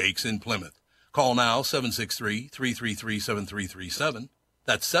at Jake's in Plymouth. Call now, 763-333-7337.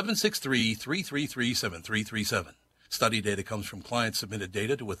 That's 763-333-7337. Study data comes from client-submitted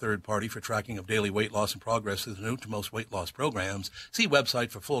data to a third party for tracking of daily weight loss and progress through the Nutrimost weight loss programs. See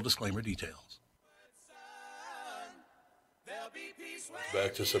website for full disclaimer details.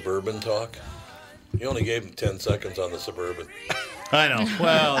 Back to Suburban talk. You only gave him 10 seconds on the Suburban. I know.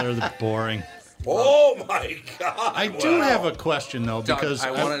 Well, they're boring. Oh, my God. I do have a question, though, because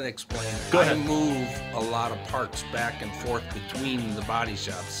Doug, I wanted to explain. Go ahead. I move a lot of parts back and forth between the body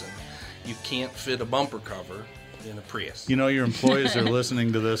shops, and you can't fit a bumper cover in a Prius. You know, your employees are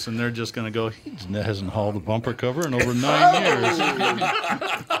listening to this, and they're just going to go, he hasn't hauled a bumper cover in over 9 years.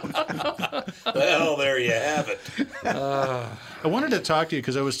 Well, there you have it. I wanted to talk to you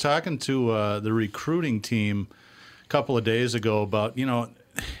because I was talking to the recruiting team a couple of days ago about,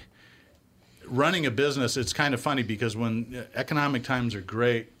 running a business. It's kind of funny because when economic times are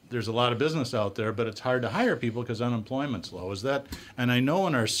great, there's a lot of business out there, but it's hard to hire people because unemployment's low. And I know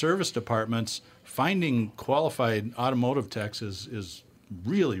in our service departments, finding qualified automotive techs is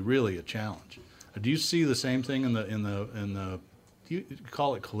really, really a challenge. Do you see the same thing in the do you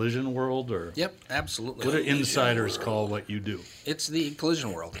call it collision world, or? Yep, absolutely. What do insiders call what you do? It's the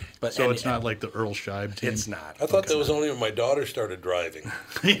collision world. But so it's not like the Earl Scheib team? It's not. I thought that was only when my daughter started driving.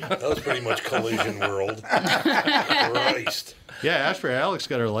 That was pretty much collision world. Christ. Yeah, Ashbury Alex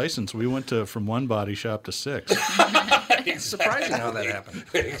got her license. We went from one body shop to 6. It's surprising how that happened.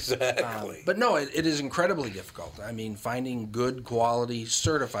 Exactly. But no, it is incredibly difficult. I mean, finding good quality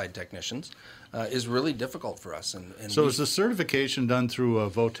certified technicians is really difficult for us. So is the certification done through a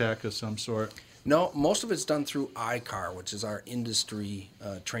VOTEC of some sort? No, most of it's done through ICAR, which is our industry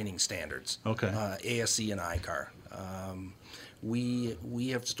training standards. Okay. ASE and ICAR. We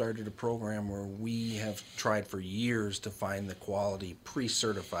have started a program where we have tried for years to find the quality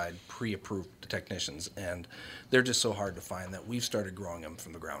pre-certified, pre-approved technicians, and they're just so hard to find that we've started growing them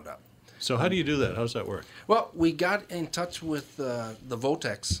from the ground up. So how do you do that? How does that work? Well, we got in touch with the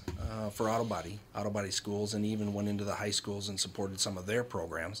VOTECs for auto body schools, and even went into the high schools and supported some of their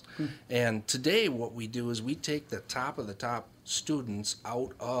programs. And today what we do is we take the top of the top students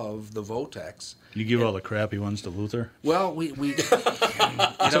out of the VOTECs. You give all the crappy ones to Luther? Well, we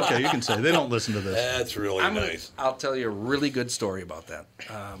it's okay, you can say. They don't listen to this. That's really nice. I'll tell you a really good story about that.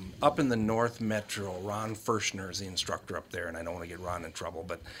 Up in the North Metro, Ron Fershner is the instructor up there, and I don't want to get Ron in trouble,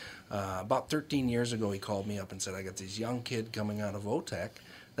 but about 13 years ago, he called me up and said, I got this young kid coming out of VOTEC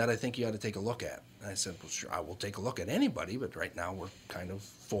that I think you ought to take a look at. And I said, well, sure, I will take a look at anybody, but right now we're kind of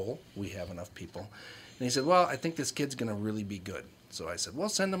full. We have enough people. And he said, well, I think this kid's going to really be good. So I said, well,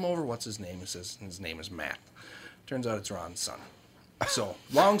 send him over. What's his name? He says, his name is Matt. Turns out it's Ron's son. So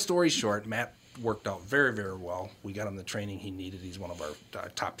long story short, Matt worked out very, very well. We got him the training he needed. He's one of our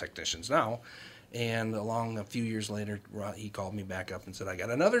top technicians now. And along a few years later, he called me back up and said, I got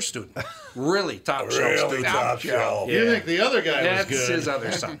another student. Really top shelf student. Top shelf. You think the other guy was good. That's his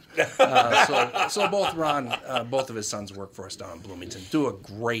other son. So both of his sons work for us down in Bloomington. Do a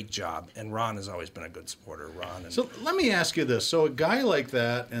great job. And Ron has always been a good supporter. Ron. And So let me ask you this. So a guy like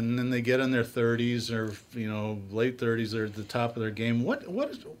that, and then they get in their 30s or, late 30s, they're at the top of their game. What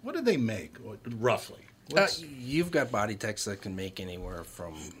do they make, roughly? You've got body techs that can make anywhere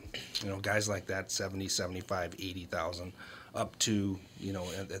from, guys like that, 70, 75, 80,000, up to,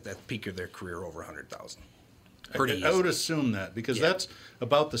 at the peak of their career, over 100,000. Pretty I would assume that, because that's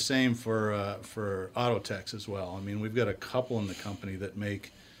about the same for auto techs as well. I mean, we've got a couple in the company that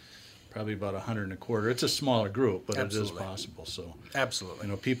make probably about 100 and a quarter. It's a smaller group, but it is possible. So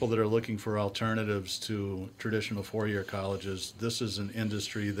absolutely, people that are looking for alternatives to traditional four-year colleges, this is an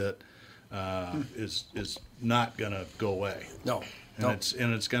industry that is not going to go away. No.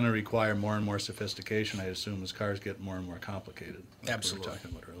 It's going to require more and more sophistication, I assume, as cars get more and more complicated. Like Absolutely. we were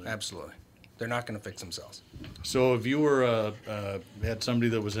talking about earlier. Absolutely. They're not going to fix themselves. So if you were had somebody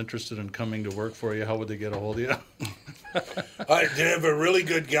that was interested in coming to work for you, how would they get a hold of you? I have a really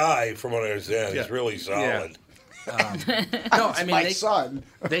good guy, from what I understand. Yeah. He's really solid. No, I mean, son.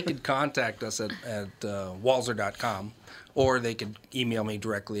 They could contact us at walzer.com, or they could email me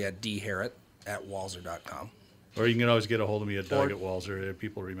directly at dharrett@walzer.com. Or you can always get a hold of me at Doug at Walzer.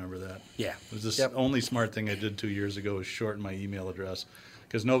 People remember that. Yeah. It was the only smart thing I did 2 years ago was shorten my email address,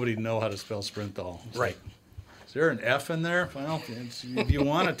 because nobody know how to spell Sprinthal. It's right. like, is there an F in there? Well, if you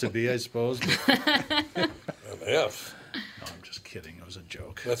want it to be, I suppose. But... An F. No, I'm just kidding. It was a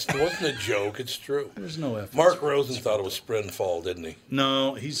joke. That wasn't a joke. It's true. There's no F. Mark Rosen thought it was Sprinthal, didn't he?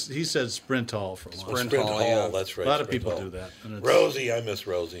 No, he said Sprinthal for a while. Sprinthal, that's right. A lot of people do that. And Rosie, I miss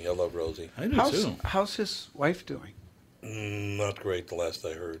Rosie. I love Rosie. I do too. How's his wife doing? Not great, the last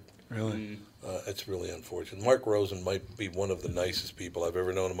I heard. Really? It's really unfortunate. Mark Rosen might be one of the nicest people I've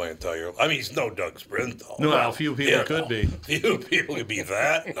ever known in my entire life. I mean, he's no Doug Sprinthal. No, a few people could be. Few people could be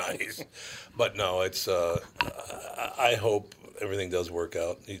that nice. But no, it's. I hope everything does work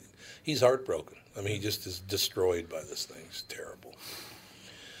out. He's heartbroken. I mean, he just is destroyed by this thing. It's terrible.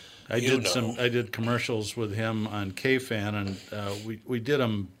 I did commercials with him on KFan, and we did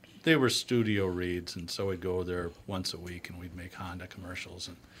them. They were studio reads, and so we'd go there once a week, and we'd make Honda commercials.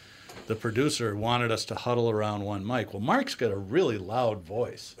 And the producer wanted us to huddle around one mic. Well, Mark's got a really loud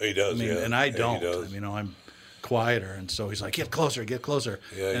voice. He does, I mean, and I don't. I mean, I'm quieter, and so he's like, "Get closer, get closer."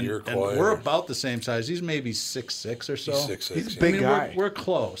 Yeah, and, you're and quieter. we're about the same size. He's maybe 6'6" or so. He's 6'6". He's a big guy. We're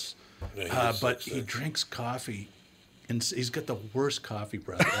close, Yeah, but he drinks coffee. And he's got the worst coffee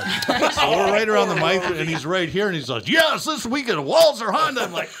breath ever. So we're right around the mic, and he's right here, and he's like, "Yes, this week at Walzer Honda."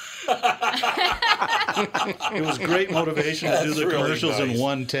 I'm like, it was great motivation to do the really commercials nice. in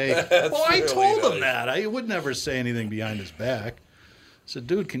one take. That's Well, I really told him nice. that. I would never say anything behind his back. I said,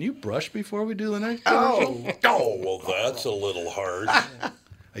 "Dude, can you brush before we do the next commercial?" Oh, well, that's a little harsh.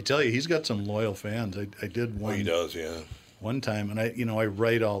 I tell you, he's got some loyal fans. I did one. He does, yeah. One time, and I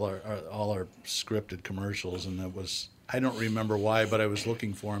write all our scripted commercials, and it was. I don't remember why, but I was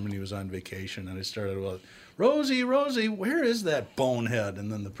looking for him, and he was on vacation, and I started with, Rosie, where is that bonehead? And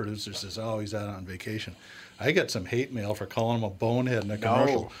then the producer says, oh, he's out on vacation. I got some hate mail for calling him a bonehead in a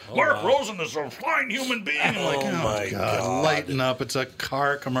commercial. Mark Rosen is a fine human being. I'm like, oh, my God, lighten up. It's a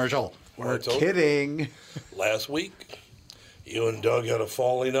car commercial. We're kidding. Last week, you and Doug had a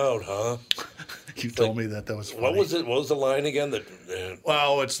falling out, huh? You told me that was funny. What was it? What was the line again?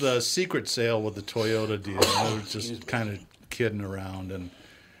 Well, it's the secret sale with the Toyota deal. I was just kind of kidding around. And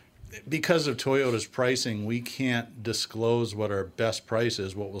because of Toyota's pricing, we can't disclose what our best price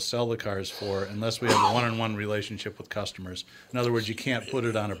is, what we'll sell the cars for, unless we have a one-on-one relationship with customers. In other words, you can't put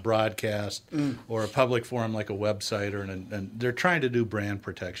it on a broadcast or a public forum like a website. And they're trying to do brand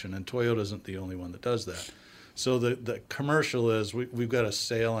protection, and Toyota isn't the only one that does that. So the commercial is we've got a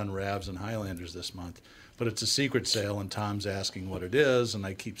sale on RAVs and Highlanders this month, but it's a secret sale, and Tom's asking what it is, and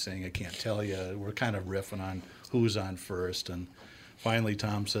I keep saying I can't tell you. We're kind of riffing on who's on first, and finally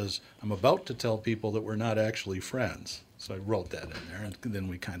Tom says, I'm about to tell people that we're not actually friends. So I wrote that in there, and then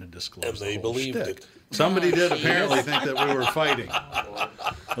we kind of disclosed And they the whole believed shtick. it. Somebody did apparently think that we were fighting.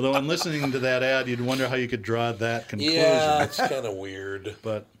 Although in listening to that ad, you'd wonder how you could draw that conclusion. Yeah, it's kind of weird.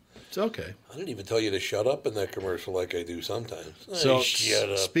 But It's okay. I didn't even tell you to shut up in that commercial like I do sometimes. So, Hey, shut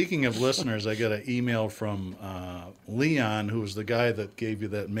up. speaking of listeners, I got an email from Leon, who was the guy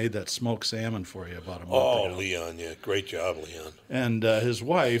that made that smoked salmon for you about a month ago. Leon, yeah. Great job, Leon. And his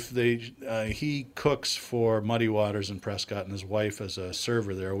wife, he cooks for Muddy Waters in Prescott, and his wife is a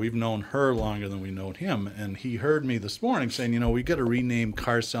server there. We've known her longer than we've known him, and he heard me this morning saying, we got to rename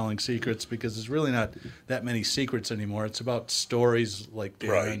Car Selling Secrets because there's really not that many secrets anymore. It's about stories like that.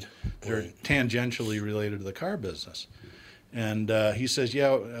 Right. They're tangentially related to the car business. And he says,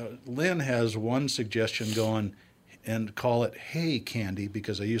 Lynn has one suggestion going, and call it Hey Candy,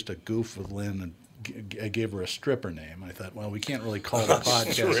 because I used to goof with Lynn and I gave her a stripper name. I thought, well, we can't really call the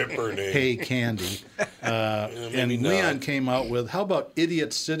podcast Stripper name. Hey Candy. And Leon came out with, how about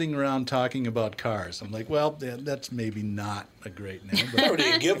idiots sitting around talking about cars? I'm like, well, that's maybe not a great name. But, Already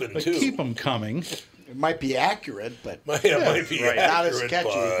a given, but too. keep them coming. It might be accurate, but Might be accurate, not as catchy.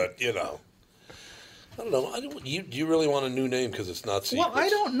 but, I don't know. Do you really want a new name because it's not secret? Well, I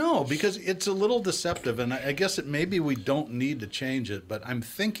don't know, because it's a little deceptive, and I guess maybe we don't need to change it, but I'm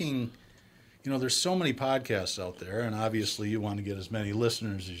thinking, there's so many podcasts out there, and obviously you want to get as many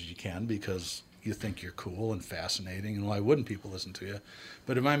listeners as you can because you think you're cool and fascinating, and why wouldn't people listen to you?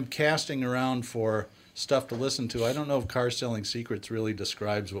 But if I'm casting around for stuff to listen to, I don't know if Car Selling Secrets really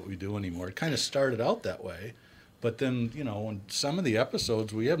describes what we do anymore. It kind of started out that way, but then, in some of the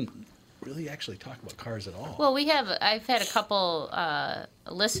episodes, we haven't really actually talk about cars at all. Well, I've had a couple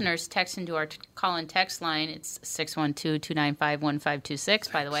listeners text into our call-in text line. It's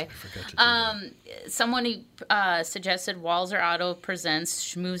 612-295-1526, by the way. Someone who suggested Walzer Auto presents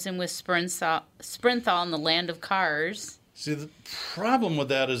Schmoozin' with Sprinthal in the Land of Cars. See, the problem with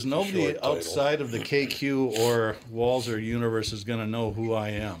that is nobody outside of the KQ or Walzer universe is going to know who I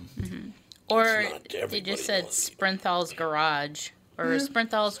am. Mm-hmm. Or they just said Sprinthal's Garage. Or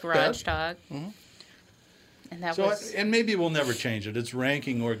Sprinthal's Garage Talk. Mm-hmm. And that and maybe we'll never change it. It's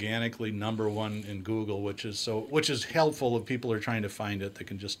ranking organically #1 in Google, which is helpful if people are trying to find it. They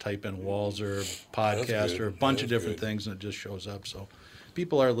can just type in Walzer podcast or a bunch of different things, and it just shows up. So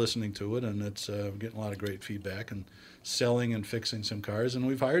people are listening to it, and it's getting a lot of great feedback and selling and fixing some cars. And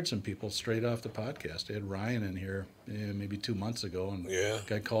we've hired some people straight off the podcast. I had Ryan in here maybe 2 months ago, and the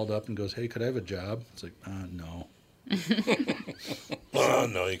guy called up and goes, "Hey, could I have a job?" It's like, no.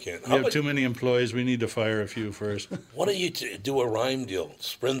 No, you can't. We have too many employees. We need to fire a few first. Why don't you do a rhyme deal?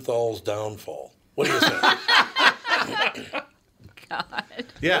 Sprinthal's downfall. What do you say? God.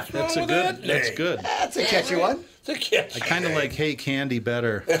 Yeah, that's good. That's a catchy one. It's a catchy I kind of like Hey Candy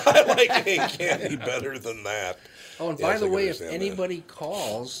better. I like Hey Candy better than that. Oh, and by the way, if anybody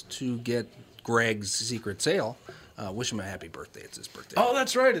calls to get Greg's secret sale, wish him a happy birthday. It's his birthday. Oh,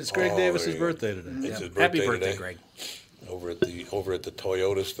 that's right. It's Greg Davis's birthday today. It's his birthday happy birthday, today. Greg. Over at the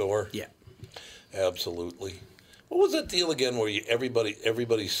Toyota store. Yeah, absolutely. What was that deal again? Where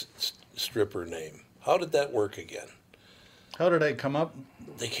everybody's stripper name? How did that work again? How did I come up?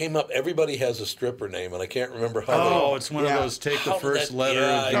 They came up. Everybody has a stripper name, and I can't remember how. Oh, it's one of those. Take the first letter.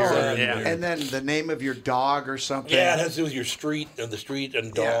 And then the name of your dog or something. Yeah, it has to do with your street and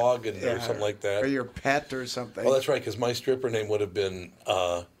dog or something like that. Or your pet or something. Oh, that's right. Because my stripper name would have been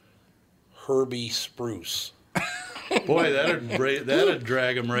Herbie Spruce. Boy, that'd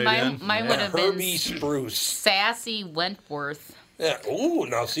drag him right in. Mine would have Herbie been Spruce. Sassy Wentworth. Yeah. Ooh,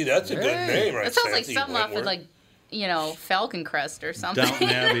 now see, that's a good name, right? That sounds like Sassy something Wentworth. off of Falcon Crest or something. Downton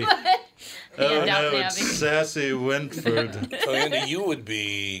Abbey. Downton Abbey. It's Sassy Wentford. So Andy, you'd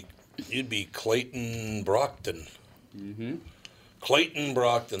be Clayton Brockton. Mm-hmm. Clayton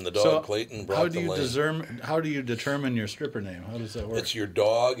Brockton, the dog. Clayton Brockton. How do you determine your stripper name? How does that work? It's your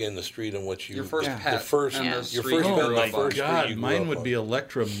dog in the street in which you. Your first pet. The first. And the Your street first you pet. grew The up on. first street God, you grew mine up would on. be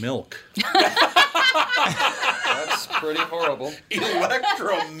Electra Milk. That's pretty horrible.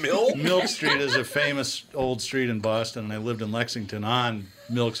 Electra Milk. Milk Street is a famous old street in Boston, and I lived in Lexington on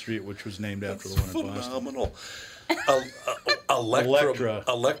Milk Street, which was named after the one in Boston. Phenomenal. Electra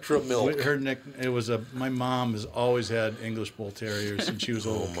Milk. My mom has always had English Bull Terriers since she was a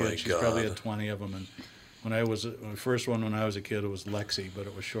little my kid. She's God. probably had 20 of them, and when I was the first one when I was a kid, it was Lexi, but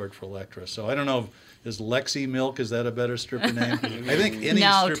it was short for Electra. So I don't know. Is Lexi Milk, is that a better stripper name? I think any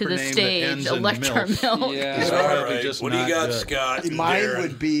stripper name that ends Electra in milk. Yeah. is All probably right. just What do you not got, good. Scott? and Mine Darren?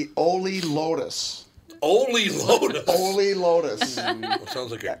 would be Oli Lotus. Oli Lotus. Oli Lotus. Well,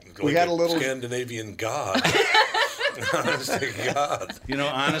 sounds like We got a little- Scandinavian god. Honest to God. You know,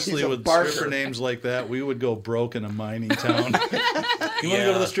 honestly, He's a with barker. stripper names like that, we would go broke in a mining town. You want to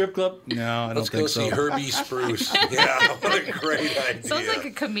go to the strip club? No, I don't Let's think go so. see Herbie Spruce. Yeah, what a great idea. Sounds like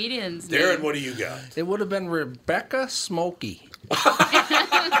a comedian's Darren, name. what do you got? It would have been Rebecca Smokey.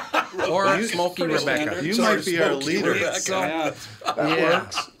 Or Smokey Rebecca. You might be our leader.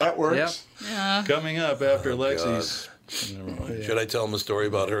 That works. Yeah. Coming up after Lexi's. Should I tell him a story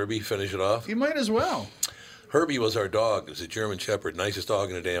about Herbie? Finish it off? You might as well. Herbie was our dog. It was a German Shepherd, nicest dog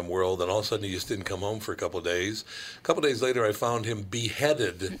in the damn world. And all of a sudden, he just didn't come home for a couple of days. A couple of days later, I found him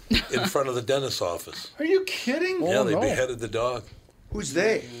beheaded in front of the dentist's office. Are you kidding? Yeah, they beheaded the dog. Who's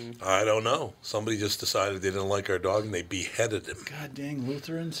they? I don't know. Somebody just decided they didn't like our dog, and they beheaded him. God dang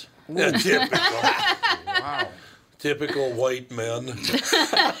Lutherans. Yeah, typical. Wow. Typical white men.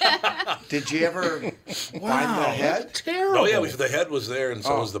 Did you ever find the head? Terrible. Oh, yeah, the head was there, and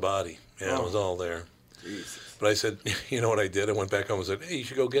so was the body. Yeah, it was all there. Jesus. But I said, you know what I did? I went back home and said, hey, you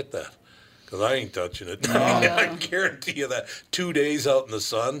should go get that. Because I ain't touching it. I guarantee you that. 2 days out in the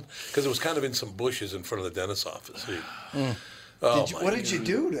sun, because it was kind of in some bushes in front of the dentist's office. Oh, What did you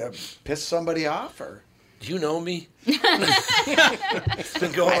do to piss somebody off? Or? Do you know me? It's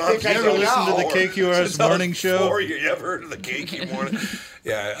been going on. think I You ever know listen to now. the KQRS Since I was morning show? 4. You ever heard of the KQ morning?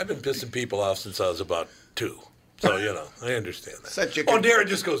 Yeah, I've been pissing people off since I was about 2. So, I understand that. Such a Oh, Darren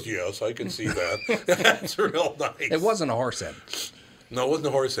just goes, yes, I can see that. That's real nice. It wasn't a horse head. No, it wasn't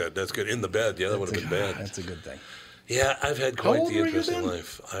a horse head. That's good. In the bed. Yeah, that would have been bad. That's a good thing. Yeah, I've had How quite old the were you interesting then?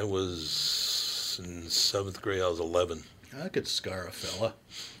 life. I was in 7th grade. I was 11. I could scar a fella.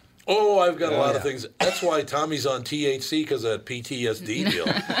 Oh, I've got a lot of things. That's why Tommy's on THC, because of that PTSD deal.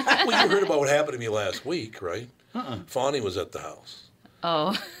 Well, you heard about what happened to me last week, right? Fawny was at the house.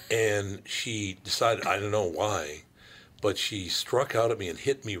 Oh. And she decided, I don't know why, but she struck out at me and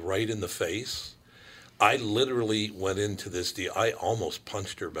hit me right in the face. I literally went into this deal. I almost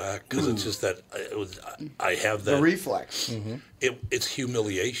punched her back because it's just that I have that. The reflex. It's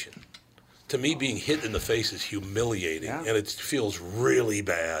humiliation. To me, being hit in the face is humiliating, and it feels really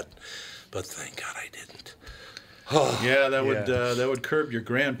bad. But thank God I didn't. Yeah, that would curb your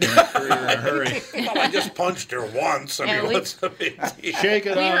grandparent career in a hurry. Well, I just punched her once. I mean, what's the big deal? Shake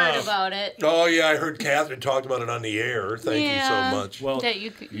it We off. heard about it. Oh, yeah, I heard Catherine talked about it on the air. Thank you so much. Well, That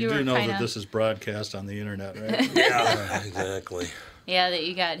you you were do know kinda- that this is broadcast on the internet, right? Yeah, exactly. Yeah, that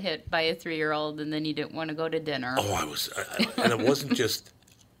you got hit by a 3-year-old and then you didn't want to go to dinner. Oh, and it wasn't just,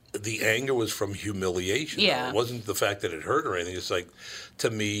 the anger was from humiliation. Yeah. It wasn't the fact that it hurt or anything. It's like, to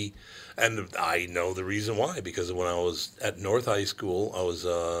me, and I know the reason why, because when I was at North High School, I was,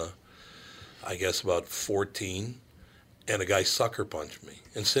 I guess, about 14, and a guy sucker punched me.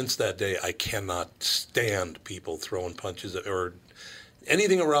 And since that day, I cannot stand people throwing punches or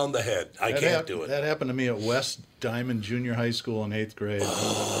anything around the head. I can't do it. That happened to me at West Diamond Junior High School in 8th grade.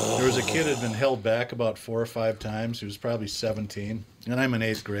 There was a kid who had been held back about 4 or 5 times. He was probably 17. And I'm in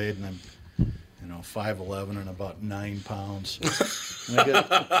 8th grade, and I'm 5'11" and about 9 pounds. And I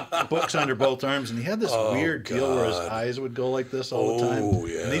got books under both arms, and he had this weird deal where his eyes would go like this all the time. Oh,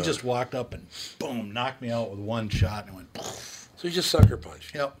 yeah. And he just walked up and boom, knocked me out with one shot, and went poof. So you just sucker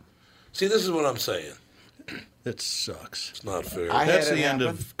punched. Yep. See, this is what I'm saying. It sucks. It's not fair. That's the end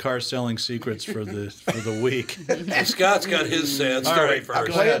of car selling secrets for the week. And Scott's got his sad All story right, first.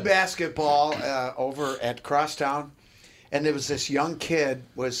 I played basketball over at Crosstown, and there was this young kid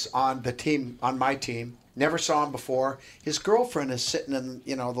was on the team, on my team. Never saw him before. His girlfriend is sitting in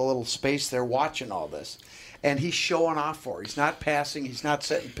the little space there watching all this, and he's showing off for her. He's not passing. He's not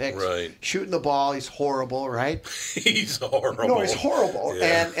setting picks. Right. Shooting the ball. He's horrible. Right. He's horrible. No, he's horrible.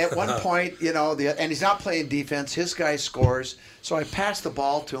 Yeah. And at one point, and he's not playing defense. His guy scores. So I pass the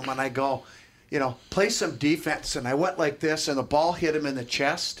ball to him, and I go, play some defense. And I went like this, and the ball hit him in the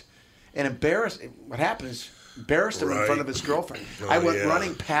chest, and embarrassed. What happened is embarrassed him in front of his girlfriend. I went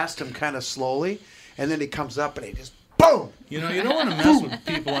running past him kind of slowly, and then he comes up, and he just boom. You don't want to mess with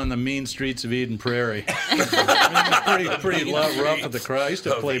people on the mean streets of Eden Prairie. Pretty rough with the crowd. I used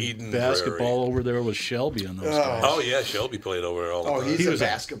to play Eden basketball Prairie. over there with Shelby and those guys. Oh, yeah, Shelby played over there all the time. He's a was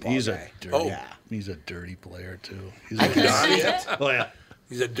basketball he's guy. a dirty, He's a dirty player too. He's oh yeah,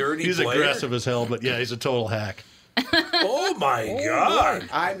 He's a dirty he's player. aggressive as hell, but yeah, he's a total hack. Oh, my God.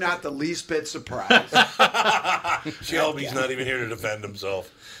 I'm not the least bit surprised. Shelby's not even here to defend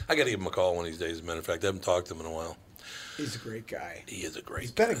himself. I got to give him a call one of these days, as a matter of fact. I haven't talked to him in a while. He's a great guy. He is a great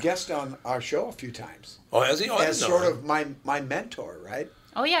He's been a guest on our show a few times. Oh, has he? Oh, I As didn't know sort that. of my mentor, right?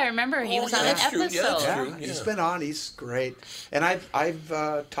 Oh, yeah, I remember. He was on an that's true. episode. Yeah, that's true. He's been on. He's great. And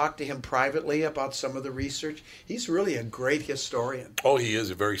I've talked to him privately about some of the research. He's really a great historian. Oh, he is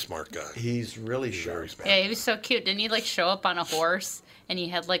a very smart guy. He's really sharp. Very smart. Yeah, he was so cute. Didn't he, show up on a horse and he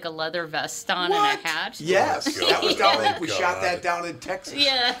had, a leather vest on and a hat? Yes. Oh, That was God. we shot that down in Texas.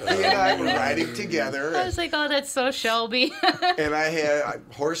 Yeah. He and I were riding together. I was like, oh, that's so Shelby. And I had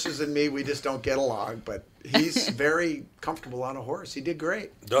horses and me, we just don't get along, but he's very comfortable on a horse. He did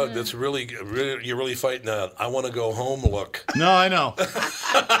great. Doug, that's really you're really fighting that I want to go home look. No, I know.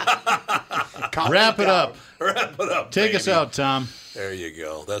 Wrap it up. Wrap it up. Take us baby. out, Tom. There you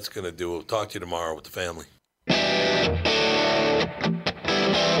go. That's going to do it. Talk to you tomorrow with the family.